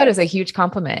 I take that Yeah. as a huge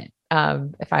compliment.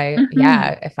 Mm-hmm. If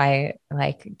I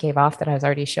like gave off that I was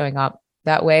already showing up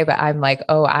that way, but I'm like,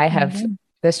 oh, I have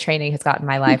this training has gotten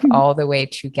my life all the way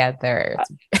together.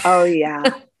 Oh yeah.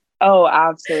 Oh,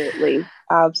 absolutely.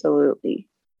 Absolutely.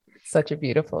 Such a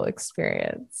beautiful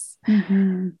experience.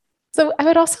 Mm-hmm. So I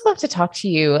would also love to talk to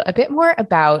you a bit more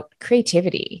about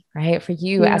creativity, right? For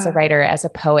you as a Yeah. writer, as a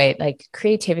poet, like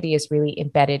creativity is really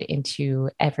embedded into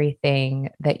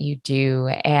everything that you do.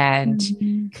 And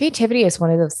Mm-hmm. creativity is one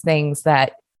of those things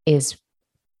that is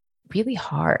really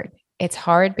hard. It's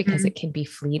hard because Mm-hmm. it can be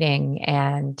fleeting,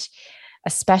 and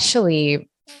especially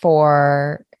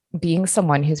for being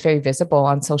someone who's very visible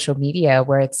on social media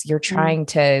where it's you're trying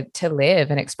to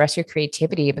live and express your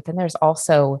creativity, but then there's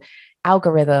also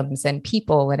algorithms and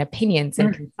people and opinions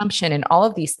and consumption and all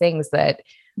of these things that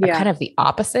are Yeah. kind of the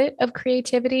opposite of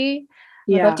creativity.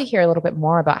 I'd love Yeah. to hear a little bit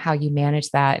more about how you manage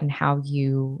that and how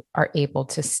you are able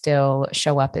to still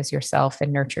show up as yourself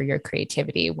and nurture your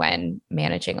creativity when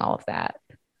managing all of that.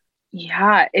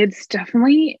 Yeah, it's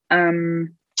definitely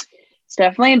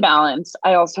a balance.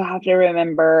 I also have to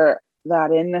remember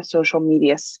that in the social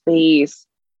media space,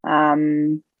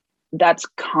 that's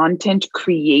content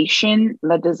creation.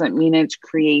 That doesn't mean it's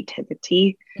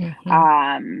creativity.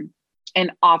 Mm-hmm.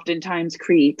 And oftentimes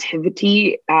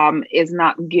creativity is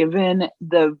not given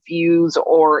the views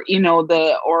or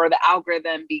the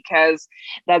algorithm because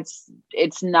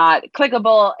it's not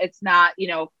clickable, it's not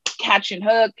catch and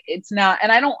hook, it's not.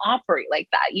 And I don't operate like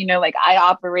that. Like I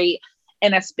operate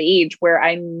in a space where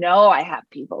I know I have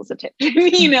people's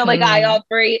attention, like I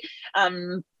operate,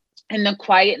 in the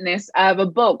quietness of a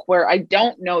book where I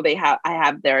don't know I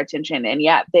have their attention, and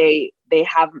yet they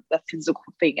have the physical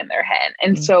thing in their head.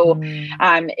 And so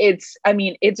it's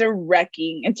a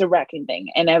wrecking thing.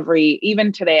 And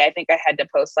even today, I think I had to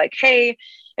post like, hey,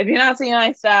 if you're not seeing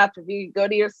my stuff, if you go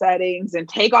to your settings and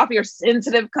take off your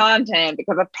sensitive content,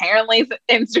 because apparently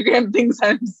Instagram thinks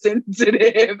I'm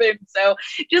sensitive. And so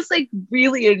just like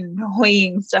really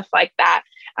annoying stuff like that.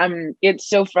 It's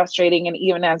so frustrating. And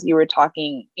even as you were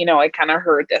talking, I kind of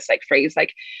heard this like phrase,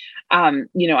 like, I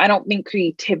don't think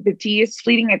creativity is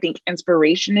fleeting. I think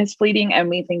inspiration is fleeting. And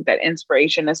we think that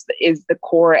inspiration is the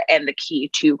core and the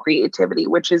key to creativity,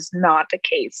 which is not the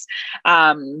case.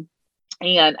 And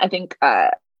I think,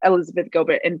 Elizabeth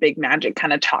Gilbert in Big Magic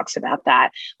kind of talks about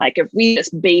that. Like if we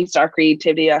just base our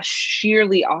creativity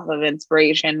sheerly off of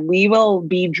inspiration, we will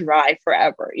be dry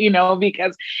forever,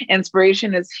 because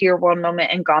inspiration is here one moment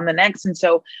and gone the next. And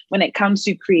so when it comes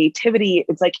to creativity,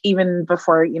 it's like, even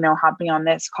before, hopping on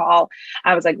this call,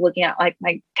 I was like looking at like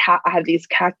my cat. I have these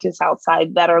cactus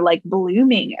outside that are like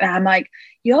blooming. And I'm like,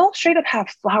 y'all straight up have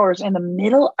flowers in the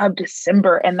middle of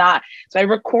December. And so I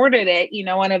recorded it,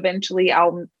 and eventually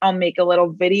I'll make a little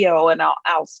video and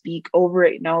I'll speak over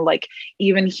it, like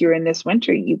even here in this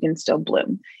winter, you can still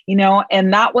bloom,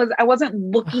 and I wasn't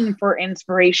looking for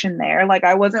inspiration there. Like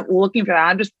I wasn't looking for that.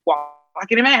 I'm just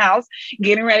walking in my house,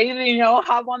 getting ready to,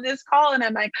 hop on this call. And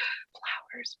I'm like,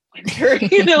 flowers,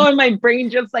 winter, and my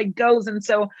brain just like goes. And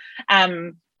so,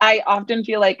 I often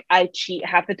feel like I cheat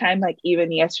half the time. Like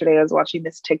even yesterday, I was watching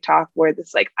this TikTok where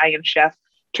this like Iron Chef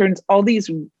turns all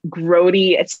these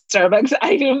grody Starbucks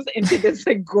items into this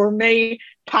like gourmet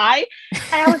pie. And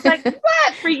I was like,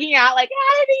 what? Freaking out. Like,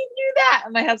 how did you do that?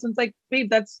 And my husband's like, babe,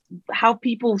 that's how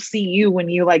people see you when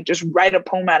you like just write a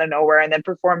poem out of nowhere and then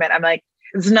perform it. I'm like,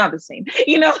 it's not the same.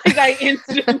 Like I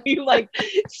instantly like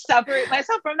separate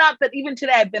myself from that. But even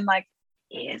today I've been like,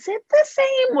 is it the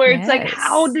same? Where it's like,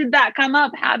 how did that come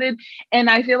up? And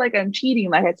I feel like I'm cheating,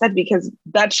 like I said, because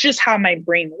that's just how my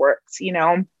brain works,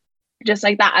 just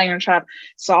like that Iron Chef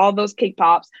saw those cake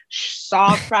pops,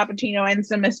 saw Frappuccino and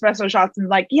some espresso shots, and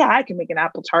like, yeah, I can make an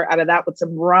apple tart out of that with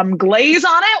some rum glaze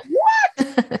on it.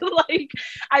 What? Like,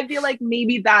 I feel like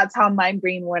maybe that's how my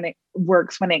brain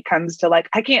works when it comes to like,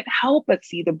 I can't help but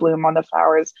see the bloom on the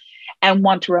flowers and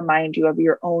want to remind you of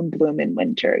your own bloom in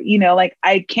winter. Like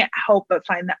I can't help but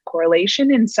find that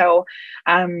correlation. And so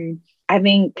I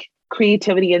think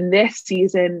creativity in this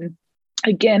season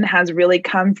again has really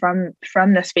come from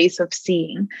the space of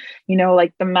seeing,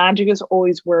 like the magic is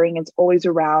always whirring, it's always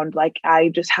around. Like I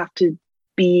just have to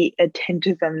be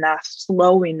attentive enough,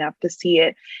 slow enough to see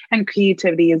it. And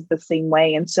creativity is the same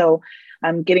way. And so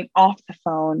I'm getting off the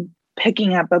phone,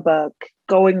 picking up a book,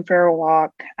 going for a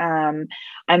walk. I'm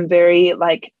very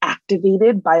like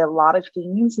activated by a lot of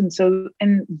things.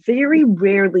 And very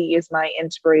rarely is my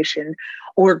inspiration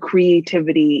or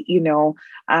creativity,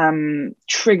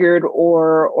 triggered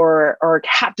or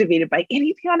captivated by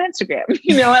anything on Instagram,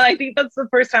 and I think that's the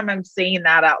first time I'm saying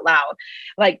that out loud.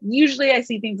 Like usually I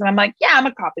see things and I'm like, yeah, I'm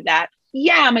gonna copy that.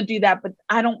 Yeah, I'm gonna do that. But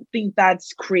I don't think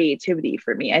that's creativity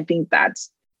for me. I think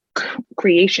that's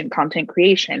content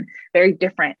creation, very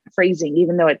different phrasing,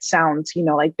 even though it sounds,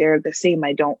 like they're the same.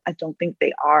 I don't think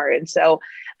they are. And so,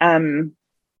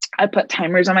 I put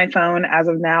timers on my phone as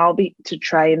of now to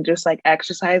try and just like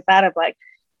exercise that of like,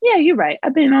 yeah, you're right.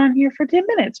 I've been on here for 10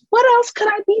 minutes. What else could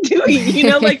I be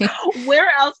doing? Like where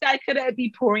else could I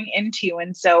be pouring into?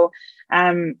 And so,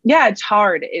 it's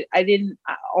hard.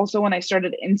 Also when I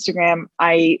started Instagram,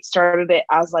 I started it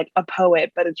as like a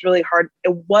poet, but it's really hard.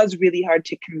 It was really hard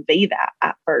to convey that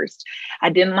at first. I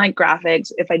didn't like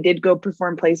graphics. If I did go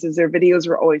perform places, their videos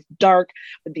were always dark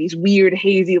with these weird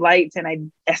hazy lights, and I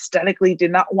aesthetically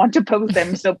did not want to post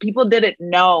them. So people didn't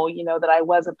know, that I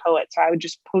was a poet. So I would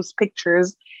just post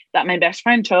pictures that my best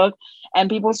friend took, and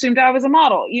people assumed I was a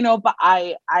model, but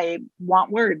I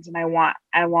want words, and I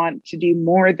want to do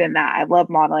more than that. I love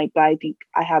modeling, but I think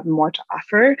I have more to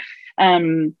offer.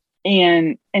 And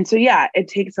so, yeah, it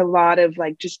takes a lot of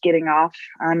like just getting off.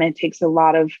 It takes a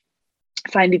lot of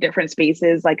finding different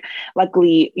spaces. Like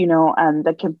luckily,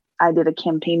 I did a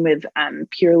campaign with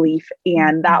Pure Leaf,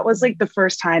 and that was like the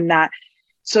first time that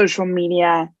social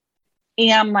media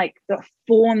and like the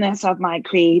fullness of my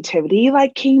creativity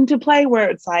like came to play, where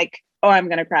it's like, oh, I'm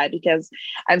gonna cry because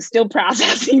I'm still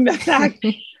processing the fact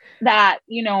that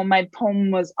my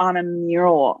poem was on a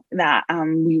mural that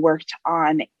we worked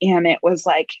on, and it was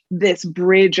like this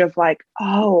bridge of like,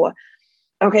 oh,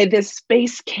 okay, this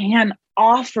space can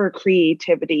offer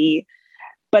creativity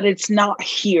but it's not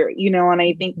here, and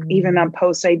I think even a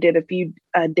post I did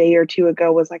a day or two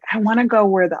ago was like, I want to go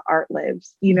where the art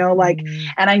lives, like,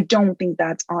 and I don't think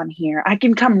that's on here. I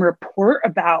can come report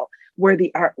about where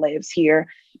the art lives here,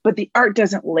 but the art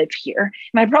doesn't live here.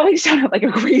 And I probably sounded like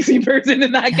a crazy person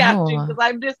in that caption, because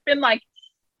I've just been like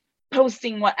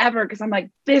posting whatever, because I'm like,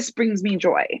 this brings me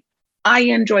joy. I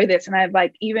enjoy this. And I've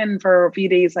like, even for a few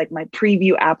days, like my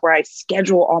preview app where I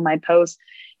schedule all my posts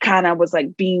kind of was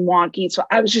like being wonky. So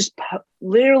I was just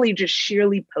literally just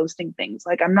sheerly posting things.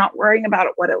 Like, I'm not worrying about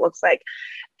it, what it looks like.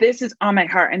 This is on my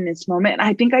heart in this moment. And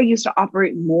I think I used to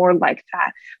operate more like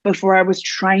that before. I was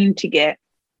trying to get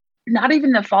not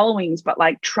even the followings, but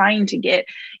like trying to get,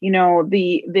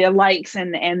 the likes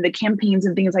and the campaigns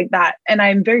and things like that. And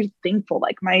I'm very thankful.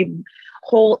 Like, my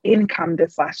whole income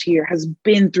this last year has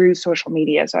been through social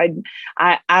media. So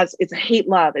I as it's a hate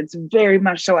love, it's very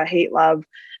much so a hate love,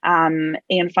 and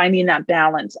finding that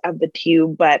balance of the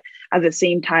two. But at the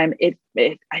same time,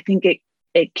 I think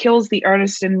it kills the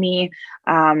artist in me,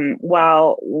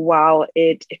 while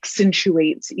it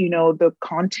accentuates, the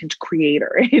content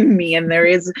creator in me. And there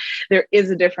is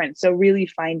a difference. So really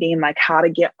finding like how to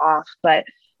get off. But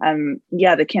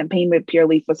the campaign with Pure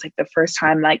Leaf was like the first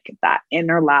time, like that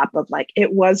inner lap of like,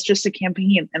 it was just a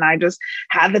campaign and I just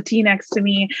had the tea next to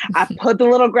me. I put the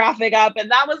little graphic up and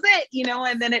that was it,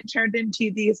 and then it turned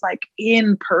into these like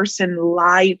in-person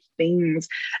live things.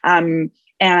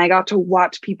 And I got to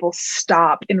watch people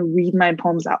stop and read my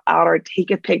poems out loud or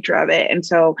take a picture of it. And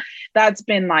so that's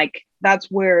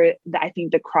where I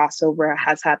think the crossover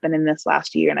has happened in this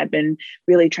last year. And I've been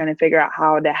really trying to figure out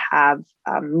how to have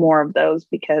more of those,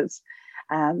 because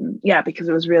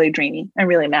it was really draining and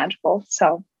really magical.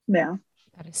 So, yeah.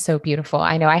 That is so beautiful.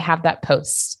 I know I have that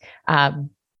post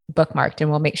bookmarked, and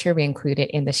we'll make sure we include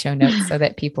it in the show notes so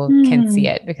that people can see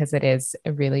it, because it is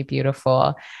really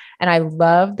beautiful. And I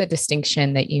love the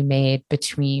distinction that you made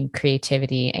between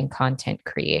creativity and content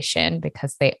creation,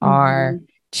 because they are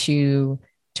two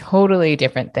totally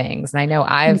different things. And I know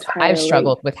I've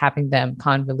struggled with having them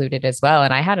convoluted as well.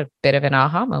 And I had a bit of an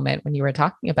aha moment when you were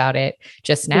talking about it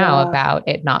just now, about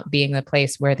it not being the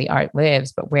place where the art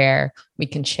lives, but where we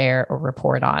can share or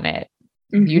report on it.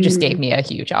 You just gave me a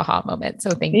huge aha moment.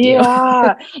 So thank you.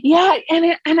 Yeah.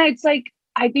 And it's like,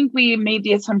 I think we made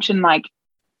the assumption like,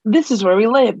 this is where we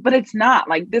live, but it's not.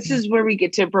 Like, this is where we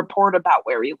get to report about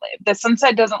where we live. The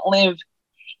sunset doesn't live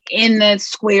in the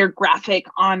square graphic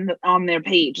on their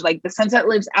page. Like, the sunset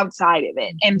lives outside of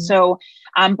it. And so,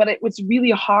 but it was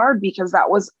really hard, because that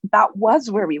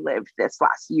was where we lived this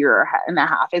last year and a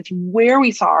half. It's where we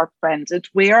saw our friends. It's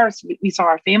where we saw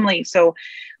our family. So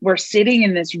we're sitting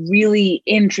in this really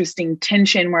interesting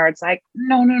tension where it's like,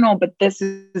 no, but this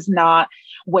is not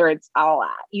where it's all at,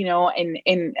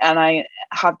 and I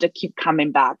have to keep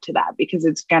coming back to that, because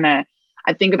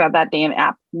I think about that damn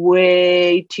app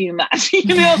way too much,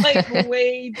 like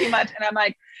way too much. And I'm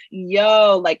like,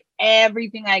 like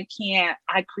everything I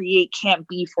create can't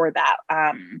be for that.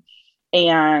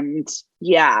 And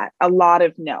saying a lot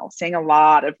of no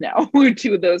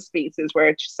to those spaces where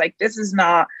it's just like, this is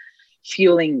not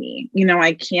fueling me.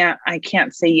 I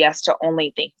can't say yes to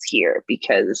only things here,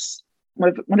 because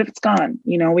what if it's gone?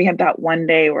 We had that one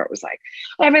day where it was like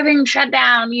everything shut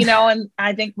down, and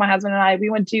I think my husband and I, we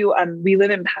went to, we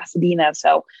live in Pasadena.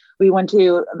 So we went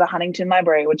to the Huntington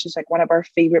Library, which is like one of our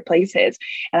favorite places.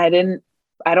 And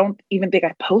I don't even think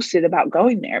I posted about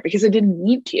going there, because I didn't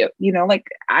need to, like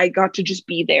I got to just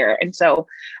be there. And so,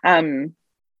 finding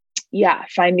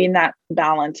that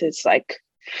balance is like,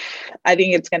 I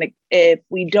think if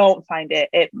we don't find it,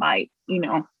 it might,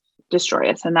 destroy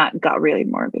us. And that got really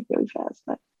morbid really fast.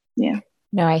 But yeah.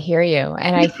 No, I hear you.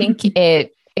 And I think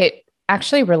it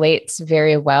actually relates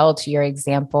very well to your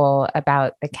example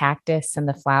about the cactus and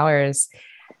the flowers.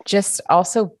 Just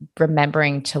also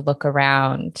remembering to look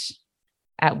around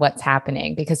at what's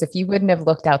happening, because if you wouldn't have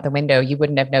looked out the window, you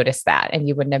wouldn't have noticed that, and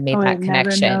you wouldn't have made that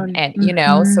connection. And,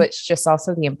 so it's just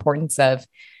also the importance of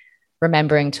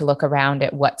remembering to look around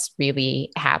at what's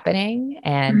really happening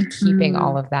and keeping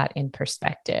all of that in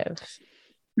perspective.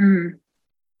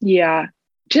 Yeah.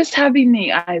 Just having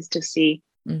the eyes to see.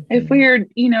 If we're,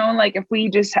 if we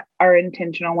just are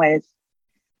intentional with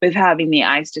having the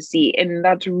eyes to see, and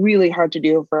that's really hard to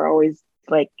do if we're always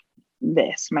like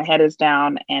this, my head is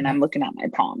down and I'm looking at my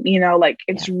palm,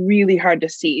 it's really hard to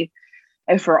see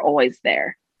if we're always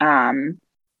there. And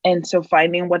so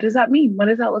finding, what does that mean? What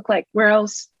does that look like? Where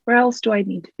else do I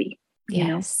need to be?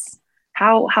 Yes.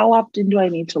 How often do I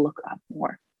need to look up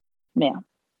more? Yeah.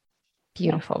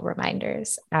 Beautiful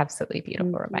reminders. Absolutely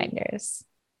beautiful reminders.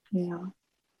 Yeah.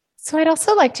 So I'd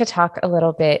also like to talk a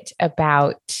little bit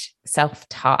about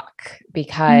self-talk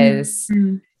because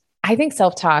Mm-hmm. I think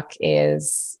self-talk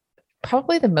is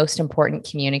probably the most important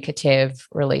communicative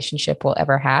relationship we'll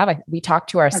ever have. We talk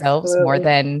to ourselves more Absolutely.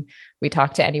 than we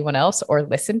talk to anyone else or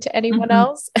listen to anyone Mm-hmm.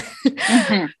 else.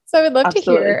 Mm-hmm. So I would love to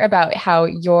hear Absolutely. about how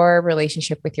your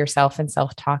relationship with yourself and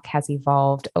self-talk has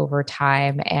evolved over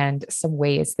time and some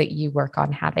ways that you work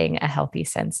on having a healthy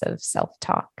sense of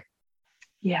self-talk.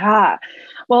 Yeah.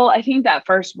 Well, I think that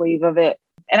first wave of it,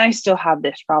 and I still have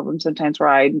this problem sometimes where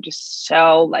I'm just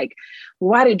so like,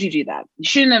 why did you do that? You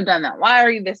shouldn't have done that. Why are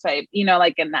you this way?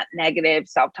 Like in that negative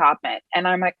self-talk. And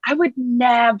I'm like, I would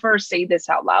never say this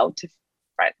out loud to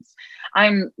friends.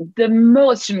 I'm the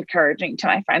most encouraging to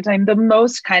my friends. I'm the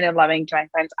most kind of loving to my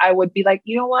friends. I would be like,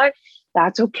 you know what?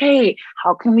 That's okay.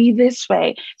 How can we this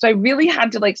way? So I really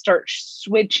had to like start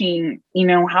switching,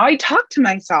 how I talk to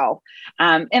myself.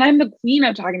 And I'm the queen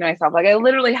of talking to myself. Like I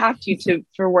literally have to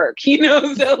for work,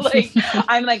 so like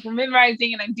I'm like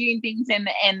memorizing and I'm doing things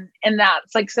and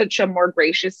that's like such a more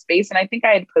gracious space. And I think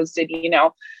I had posted, in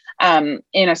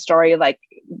a story, like,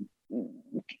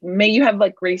 may you have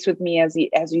like grace with me as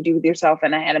you do with yourself.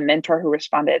 And I had a mentor who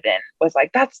responded and was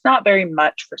like, that's not very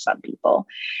much for some people.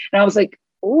 And I was like,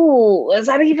 oh, is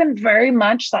that even very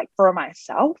much like for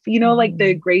myself? Like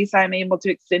the grace I'm able to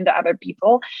extend to other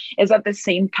people, is that the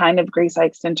same kind of grace I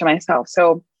extend to myself?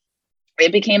 So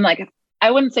it became like, if I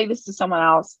wouldn't say this to someone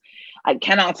else, I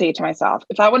cannot say it to myself.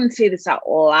 If I wouldn't say this out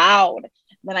loud,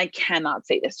 then I cannot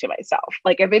say this to myself.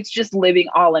 Like if it's just living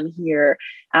all in here,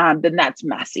 then that's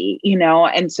messy,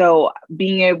 And so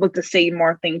being able to say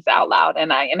more things out loud,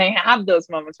 and I have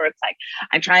those moments where it's like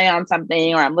I try on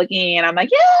something or I'm looking and I'm like,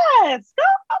 yes, no,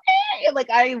 okay, like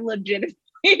I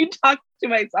legitimately talk to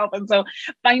myself, and so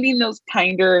finding those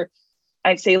kinder,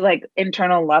 I'd say like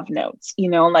internal love notes,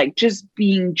 like just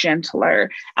being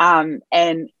gentler,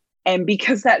 and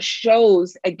because that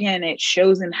shows, again, it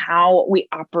shows in how we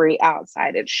operate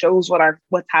outside. It shows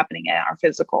what's happening in our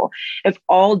physical. If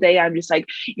all day I'm just like,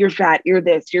 you're fat, you're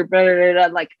this, you're blah, blah, blah,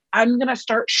 like I'm going to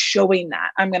start showing that.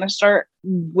 I'm going to start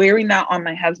wearing that on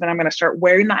my husband. I'm going to start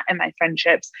wearing that in my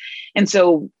friendships. And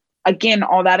so again,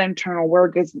 all that internal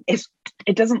work is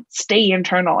it doesn't stay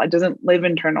internal. It doesn't live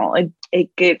internal.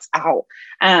 It gets out.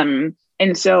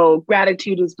 And so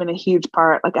gratitude has been a huge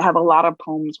part. Like I have a lot of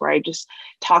poems where I just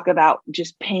talk about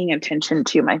just paying attention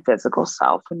to my physical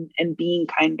self and being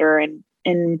kinder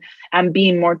and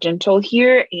being more gentle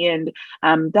here. And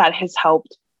that has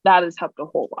helped. That has helped a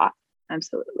whole lot.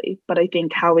 Absolutely. But I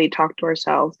think how we talk to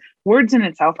ourselves, words in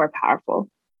itself are powerful.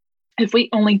 If we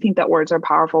only think that words are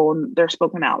powerful when they're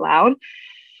spoken out loud,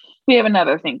 we have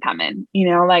another thing coming,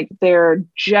 like they're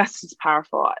just as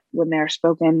powerful when they're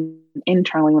spoken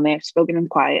internally, when they're spoken in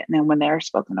quiet, and then when they're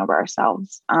spoken over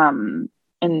ourselves. And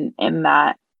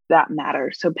that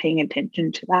matters. So paying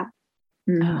attention to that.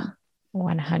 Oh,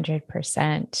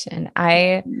 100%. And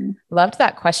I loved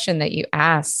that question that you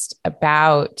asked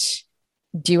about,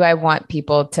 do I want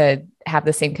people to have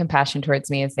the same compassion towards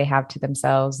me as they have to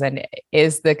themselves? And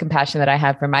is the compassion that I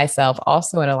have for myself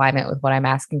also in alignment with what I'm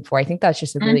asking for? I think that's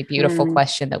just a really beautiful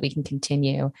question that we can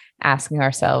continue asking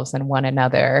ourselves and one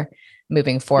another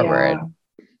moving forward.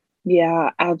 Yeah,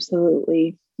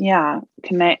 absolutely. Yeah.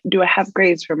 Do I have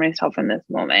grace for myself in this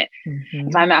moment?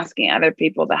 If I'm asking other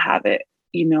people to have it,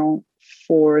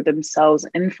 for themselves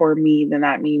and for me, then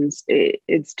that means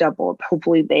it's doubled.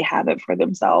 Hopefully they have it for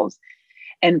themselves,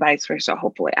 and vice versa.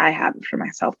 Hopefully I have it for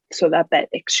myself, so that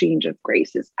exchange of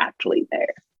grace is actually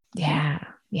there. Yeah.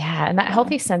 Yeah. And that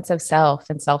healthy sense of self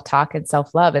and self-talk and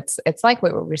self-love, it's like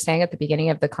what we were saying at the beginning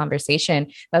of the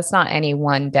conversation. That's not any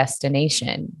one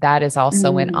destination. That is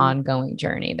also an ongoing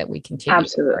journey that we continue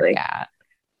Absolutely. to work at.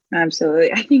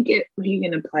 Absolutely. I think you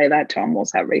can apply that to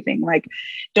almost everything. Like,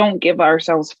 don't give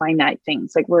ourselves finite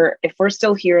things. Like if we're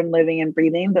still here and living and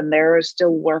breathing, then there is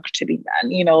still work to be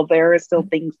done. There is still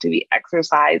things to be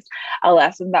exercised. A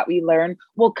lesson that we learn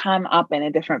will come up in a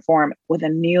different form with a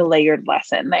new layered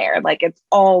lesson there. Like it's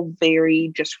all very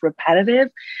just repetitive,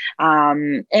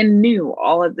 and new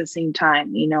all at the same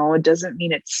time. It doesn't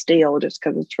mean it's stale just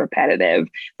because it's repetitive.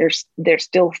 There's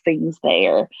still things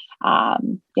there.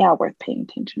 Worth paying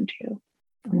attention to.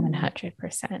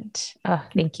 100%. Oh,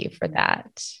 thank you for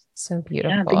that. So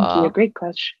beautiful. Yeah, thank you. Great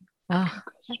question. Oh,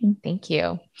 thank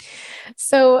you.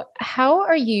 So how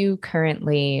are you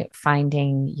currently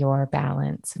finding your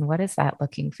balance, and what is that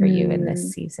looking for you in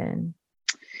this season?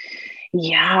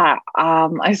 Yeah.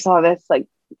 I saw this like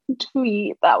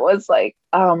tweet that was like,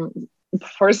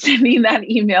 before sending that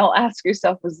email, ask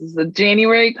yourself, was this a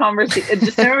January conversation, a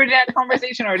December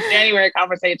conversation, or a January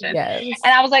conversation? Yes.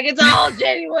 And I was like, it's all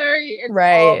January. It's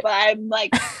right. but I'm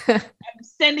like, I'm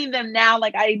sending them now.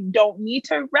 Like, I don't need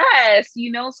to rest,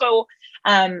 So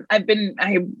I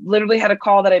literally had a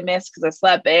call that I missed because I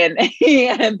slept in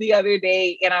and the other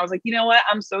day, and I was like, you know what?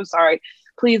 I'm so sorry.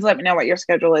 Please let me know what your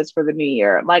schedule is for the new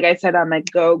year. Like I said, I'm a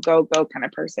go, go, go kind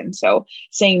of person. So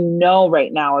saying no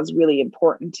right now is really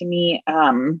important to me.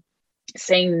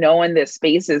 Saying no in this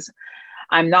space is,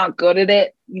 I'm not good at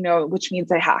it, which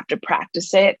means I have to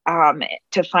practice it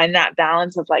to find that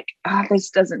balance of like, this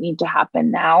doesn't need to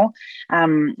happen now.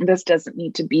 This doesn't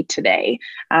need to be today.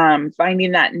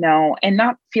 Finding that no and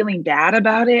not feeling bad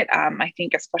about it. I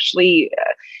think especially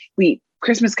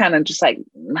Christmas kind of just like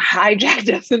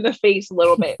hijacked us in the face a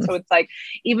little bit. So it's like,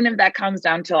 even if that comes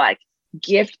down to like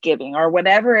gift giving or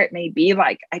whatever it may be,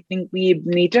 like, I think we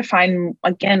need to find,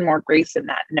 again, more grace in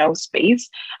that no space.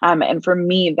 And for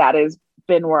me, that has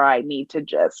been where I need to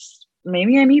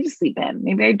maybe I need to sleep in.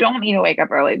 Maybe I don't need to wake up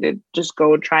early to just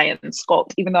go try and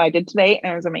sculpt, even though I did today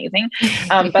and it was amazing.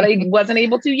 But I wasn't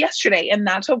able to yesterday, and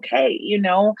that's okay.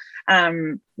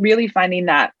 Really finding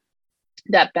that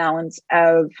balance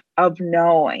of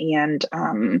no. And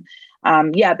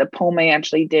the poem I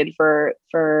actually did for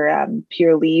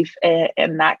Pure Leaf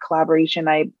and that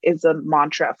collaboration is a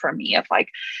mantra for me of like,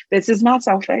 this is not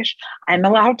selfish. I'm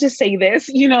allowed to say this,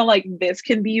 like this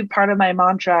can be part of my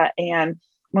mantra. And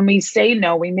when we say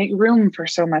no, we make room for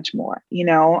so much more,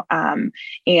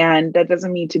 and that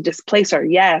doesn't mean to displace our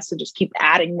yes and just keep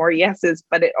adding more yeses,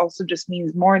 but it also just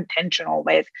means more intentional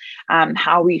with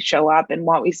how we show up and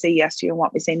what we say yes to and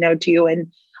what we say no to.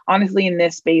 And honestly, in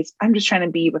this space, I'm just trying to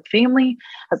be with family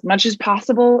as much as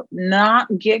possible, not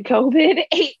get COVID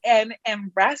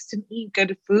and rest and eat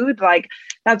good food. Like,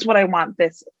 that's what I want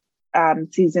this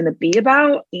season to be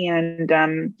about.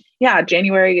 And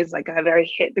January is like a very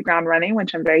hit the ground running,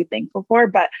 which I'm very thankful for,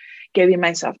 but giving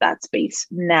myself that space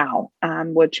now,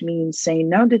 which means saying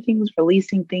no to things,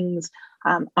 releasing things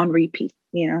on repeat,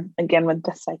 again with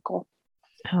the cycle.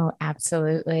 Oh,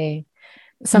 absolutely.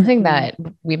 Something that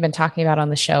we've been talking about on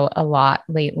the show a lot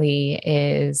lately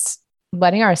is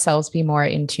letting ourselves be more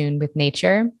in tune with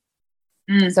nature.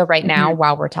 So right now,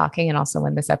 while we're talking, and also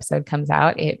when this episode comes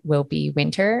out, it will be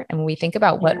winter. And when we think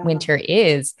about what winter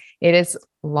is, it is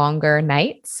longer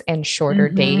nights and shorter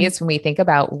days. When we think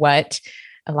about what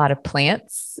a lot of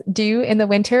plants do in the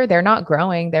winter, they're not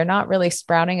growing. They're not really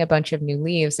sprouting a bunch of new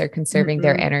leaves. They're conserving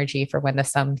their energy for when the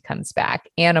sun comes back.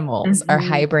 Animals are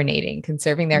hibernating,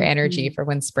 conserving their energy for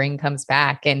when spring comes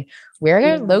back. And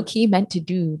we're low key meant to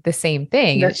do the same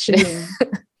thing.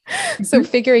 So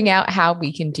figuring out how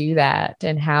we can do that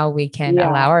and how we can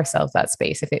allow ourselves that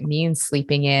space, if it means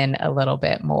sleeping in a little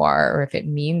bit more, or if it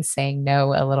means saying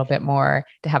no a little bit more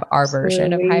to have our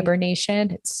version of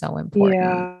hibernation, it's so important.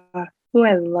 Yeah. Oh,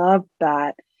 I love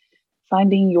that.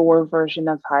 Finding your version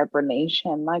of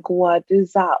hibernation. Like, what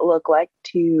does that look like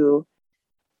to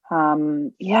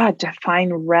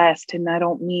define rest? And I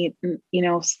don't mean,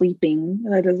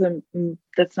 sleeping.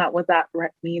 That's not what that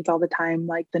means all the time.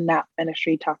 Like the nap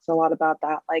ministry talks a lot about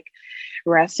that. Like,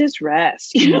 rest is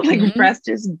rest, like rest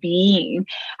is being,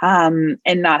 and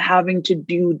not having to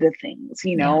do the things,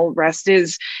 rest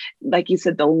is, like you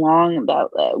said,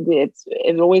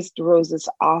 it always throws us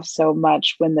off so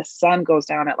much when the sun goes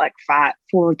down at like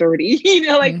 4:30,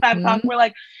 like 5 o'clock, we're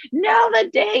like, no, the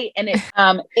day. And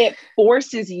it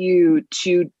forces you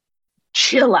to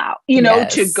chill out,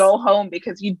 to go home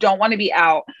because you don't want to be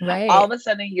out. Right. All of a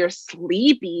sudden you're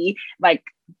sleepy. Like,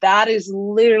 that is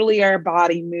literally our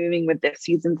body moving with this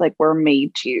seasons like we're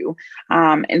made to.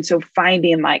 And so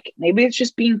finding, like, maybe it's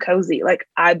just being cozy. Like,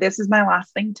 this is my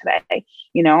last thing today,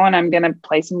 and I'm going to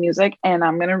play some music and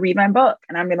I'm going to read my book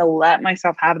and I'm going to let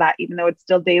myself have that, even though it's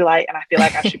still daylight and I feel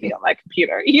like I should be on my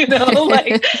computer,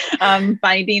 like,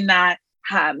 finding that.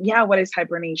 What is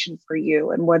hibernation for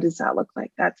you and what does that look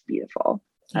like? That's beautiful.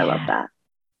 I love that.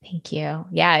 Thank you.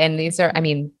 Yeah. And these are,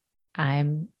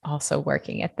 I'm also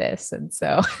working at this. And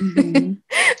so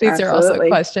these are also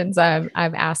questions I'm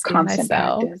asking constant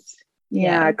myself. Practice.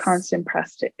 Yeah. Yes. Constant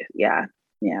practice. Yeah.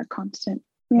 Yeah. Constant.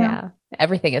 Yeah.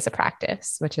 Everything is a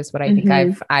practice, which is what I think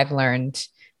I've learned.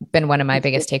 Been one of my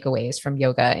biggest takeaways from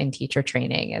yoga and teacher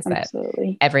training is that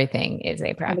everything is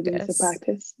a practice. Everything is a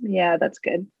practice. Yeah, that's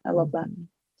good. I love that.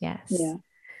 Yes. Yeah.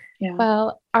 Yeah.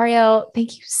 Well, Ariel,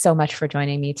 thank you so much for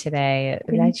joining me today.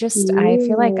 I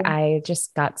feel like I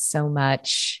just got so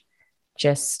much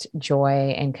just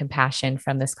joy and compassion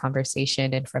from this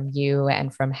conversation and from you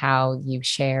and from how you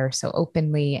share so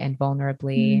openly and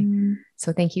vulnerably.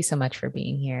 So thank you so much for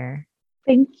being here.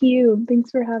 Thank you. Thanks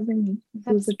for having me.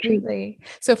 This was a treat. Absolutely.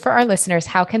 So for our listeners,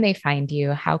 how can they find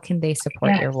you? How can they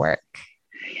support your work?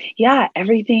 Yeah,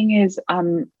 everything is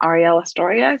Arielle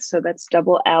Astoria. So that's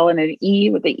double L and an E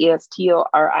with the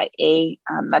ESTORIA.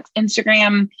 That's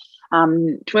Instagram,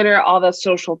 Twitter, all those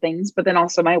social things. But then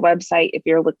also my website, if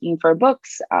you're looking for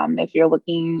books, if you're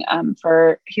looking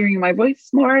for hearing my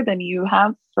voice more than you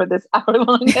have for this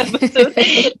hour-long episode,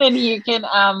 then you can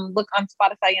look on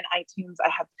Spotify and iTunes. I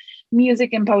have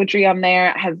music and poetry on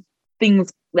there. I have things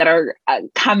that are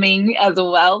coming as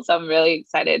well. So I'm really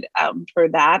excited for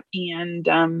that. And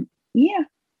yeah.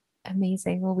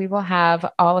 Amazing. Well, we will have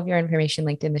all of your information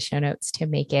linked in the show notes to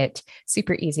make it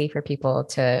super easy for people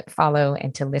to follow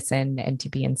and to listen and to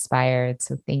be inspired.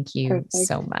 So thank you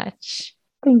so much.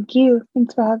 Thank you.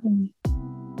 Thanks for having me.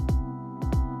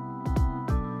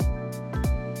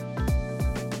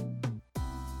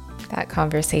 That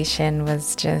conversation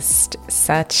was just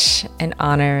such an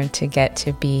honor to get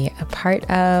to be a part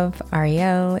of.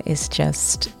 Arielle is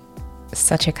just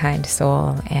such a kind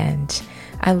soul, and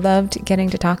I loved getting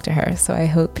to talk to her. So I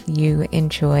hope you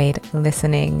enjoyed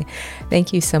listening.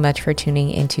 Thank you so much for tuning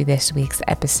into this week's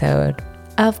episode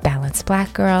of Balanced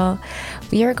Black Girl.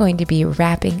 We are going to be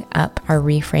wrapping up our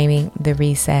Reframing the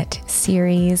Reset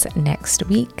series next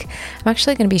week. I'm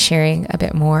actually going to be sharing a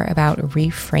bit more about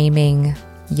reframing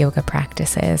yoga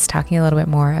practices, talking a little bit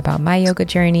more about my yoga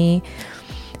journey,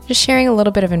 just sharing a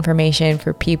little bit of information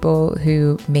for people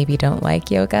who maybe don't like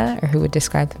yoga or who would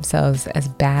describe themselves as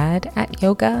bad at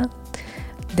yoga.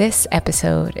 This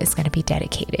episode is going to be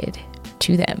dedicated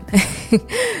to them.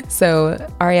 So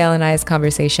Arielle and I's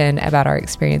conversation about our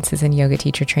experiences in yoga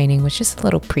teacher training was just a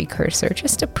little precursor,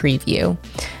 just a preview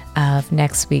of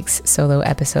next week's solo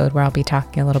episode, where I'll be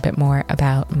talking a little bit more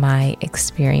about my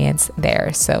experience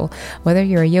there. So whether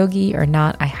you're a yogi or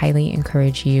not, I highly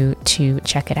encourage you to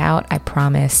check it out. I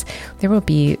promise there will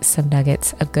be some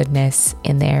nuggets of goodness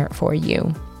in there for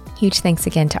you. Huge thanks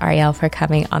again to Arielle for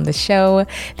coming on the show.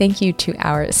 Thank you to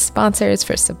our sponsors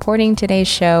for supporting today's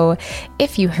show.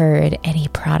 If you heard any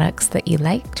products that you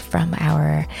liked from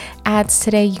our ads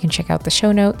today, you can check out the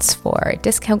show notes for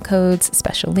discount codes,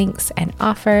 special links, and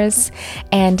offers.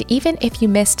 And even if you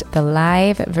missed the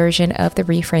live version of the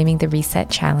Reframing the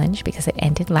Reset Challenge because it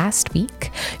ended last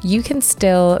week, you can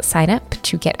still sign up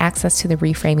to get access to the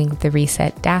Reframing the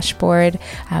Reset dashboard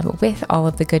with all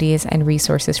of the goodies and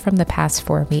resources from the past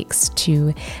 4 weeks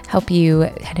to help you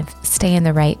kind of stay in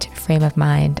the right frame of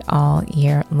mind all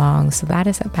year long. So that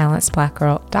is at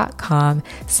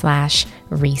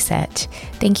balancedblackgirl.com/reset.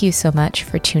 Thank you so much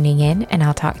for tuning in, and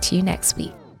I'll talk to you next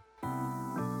week.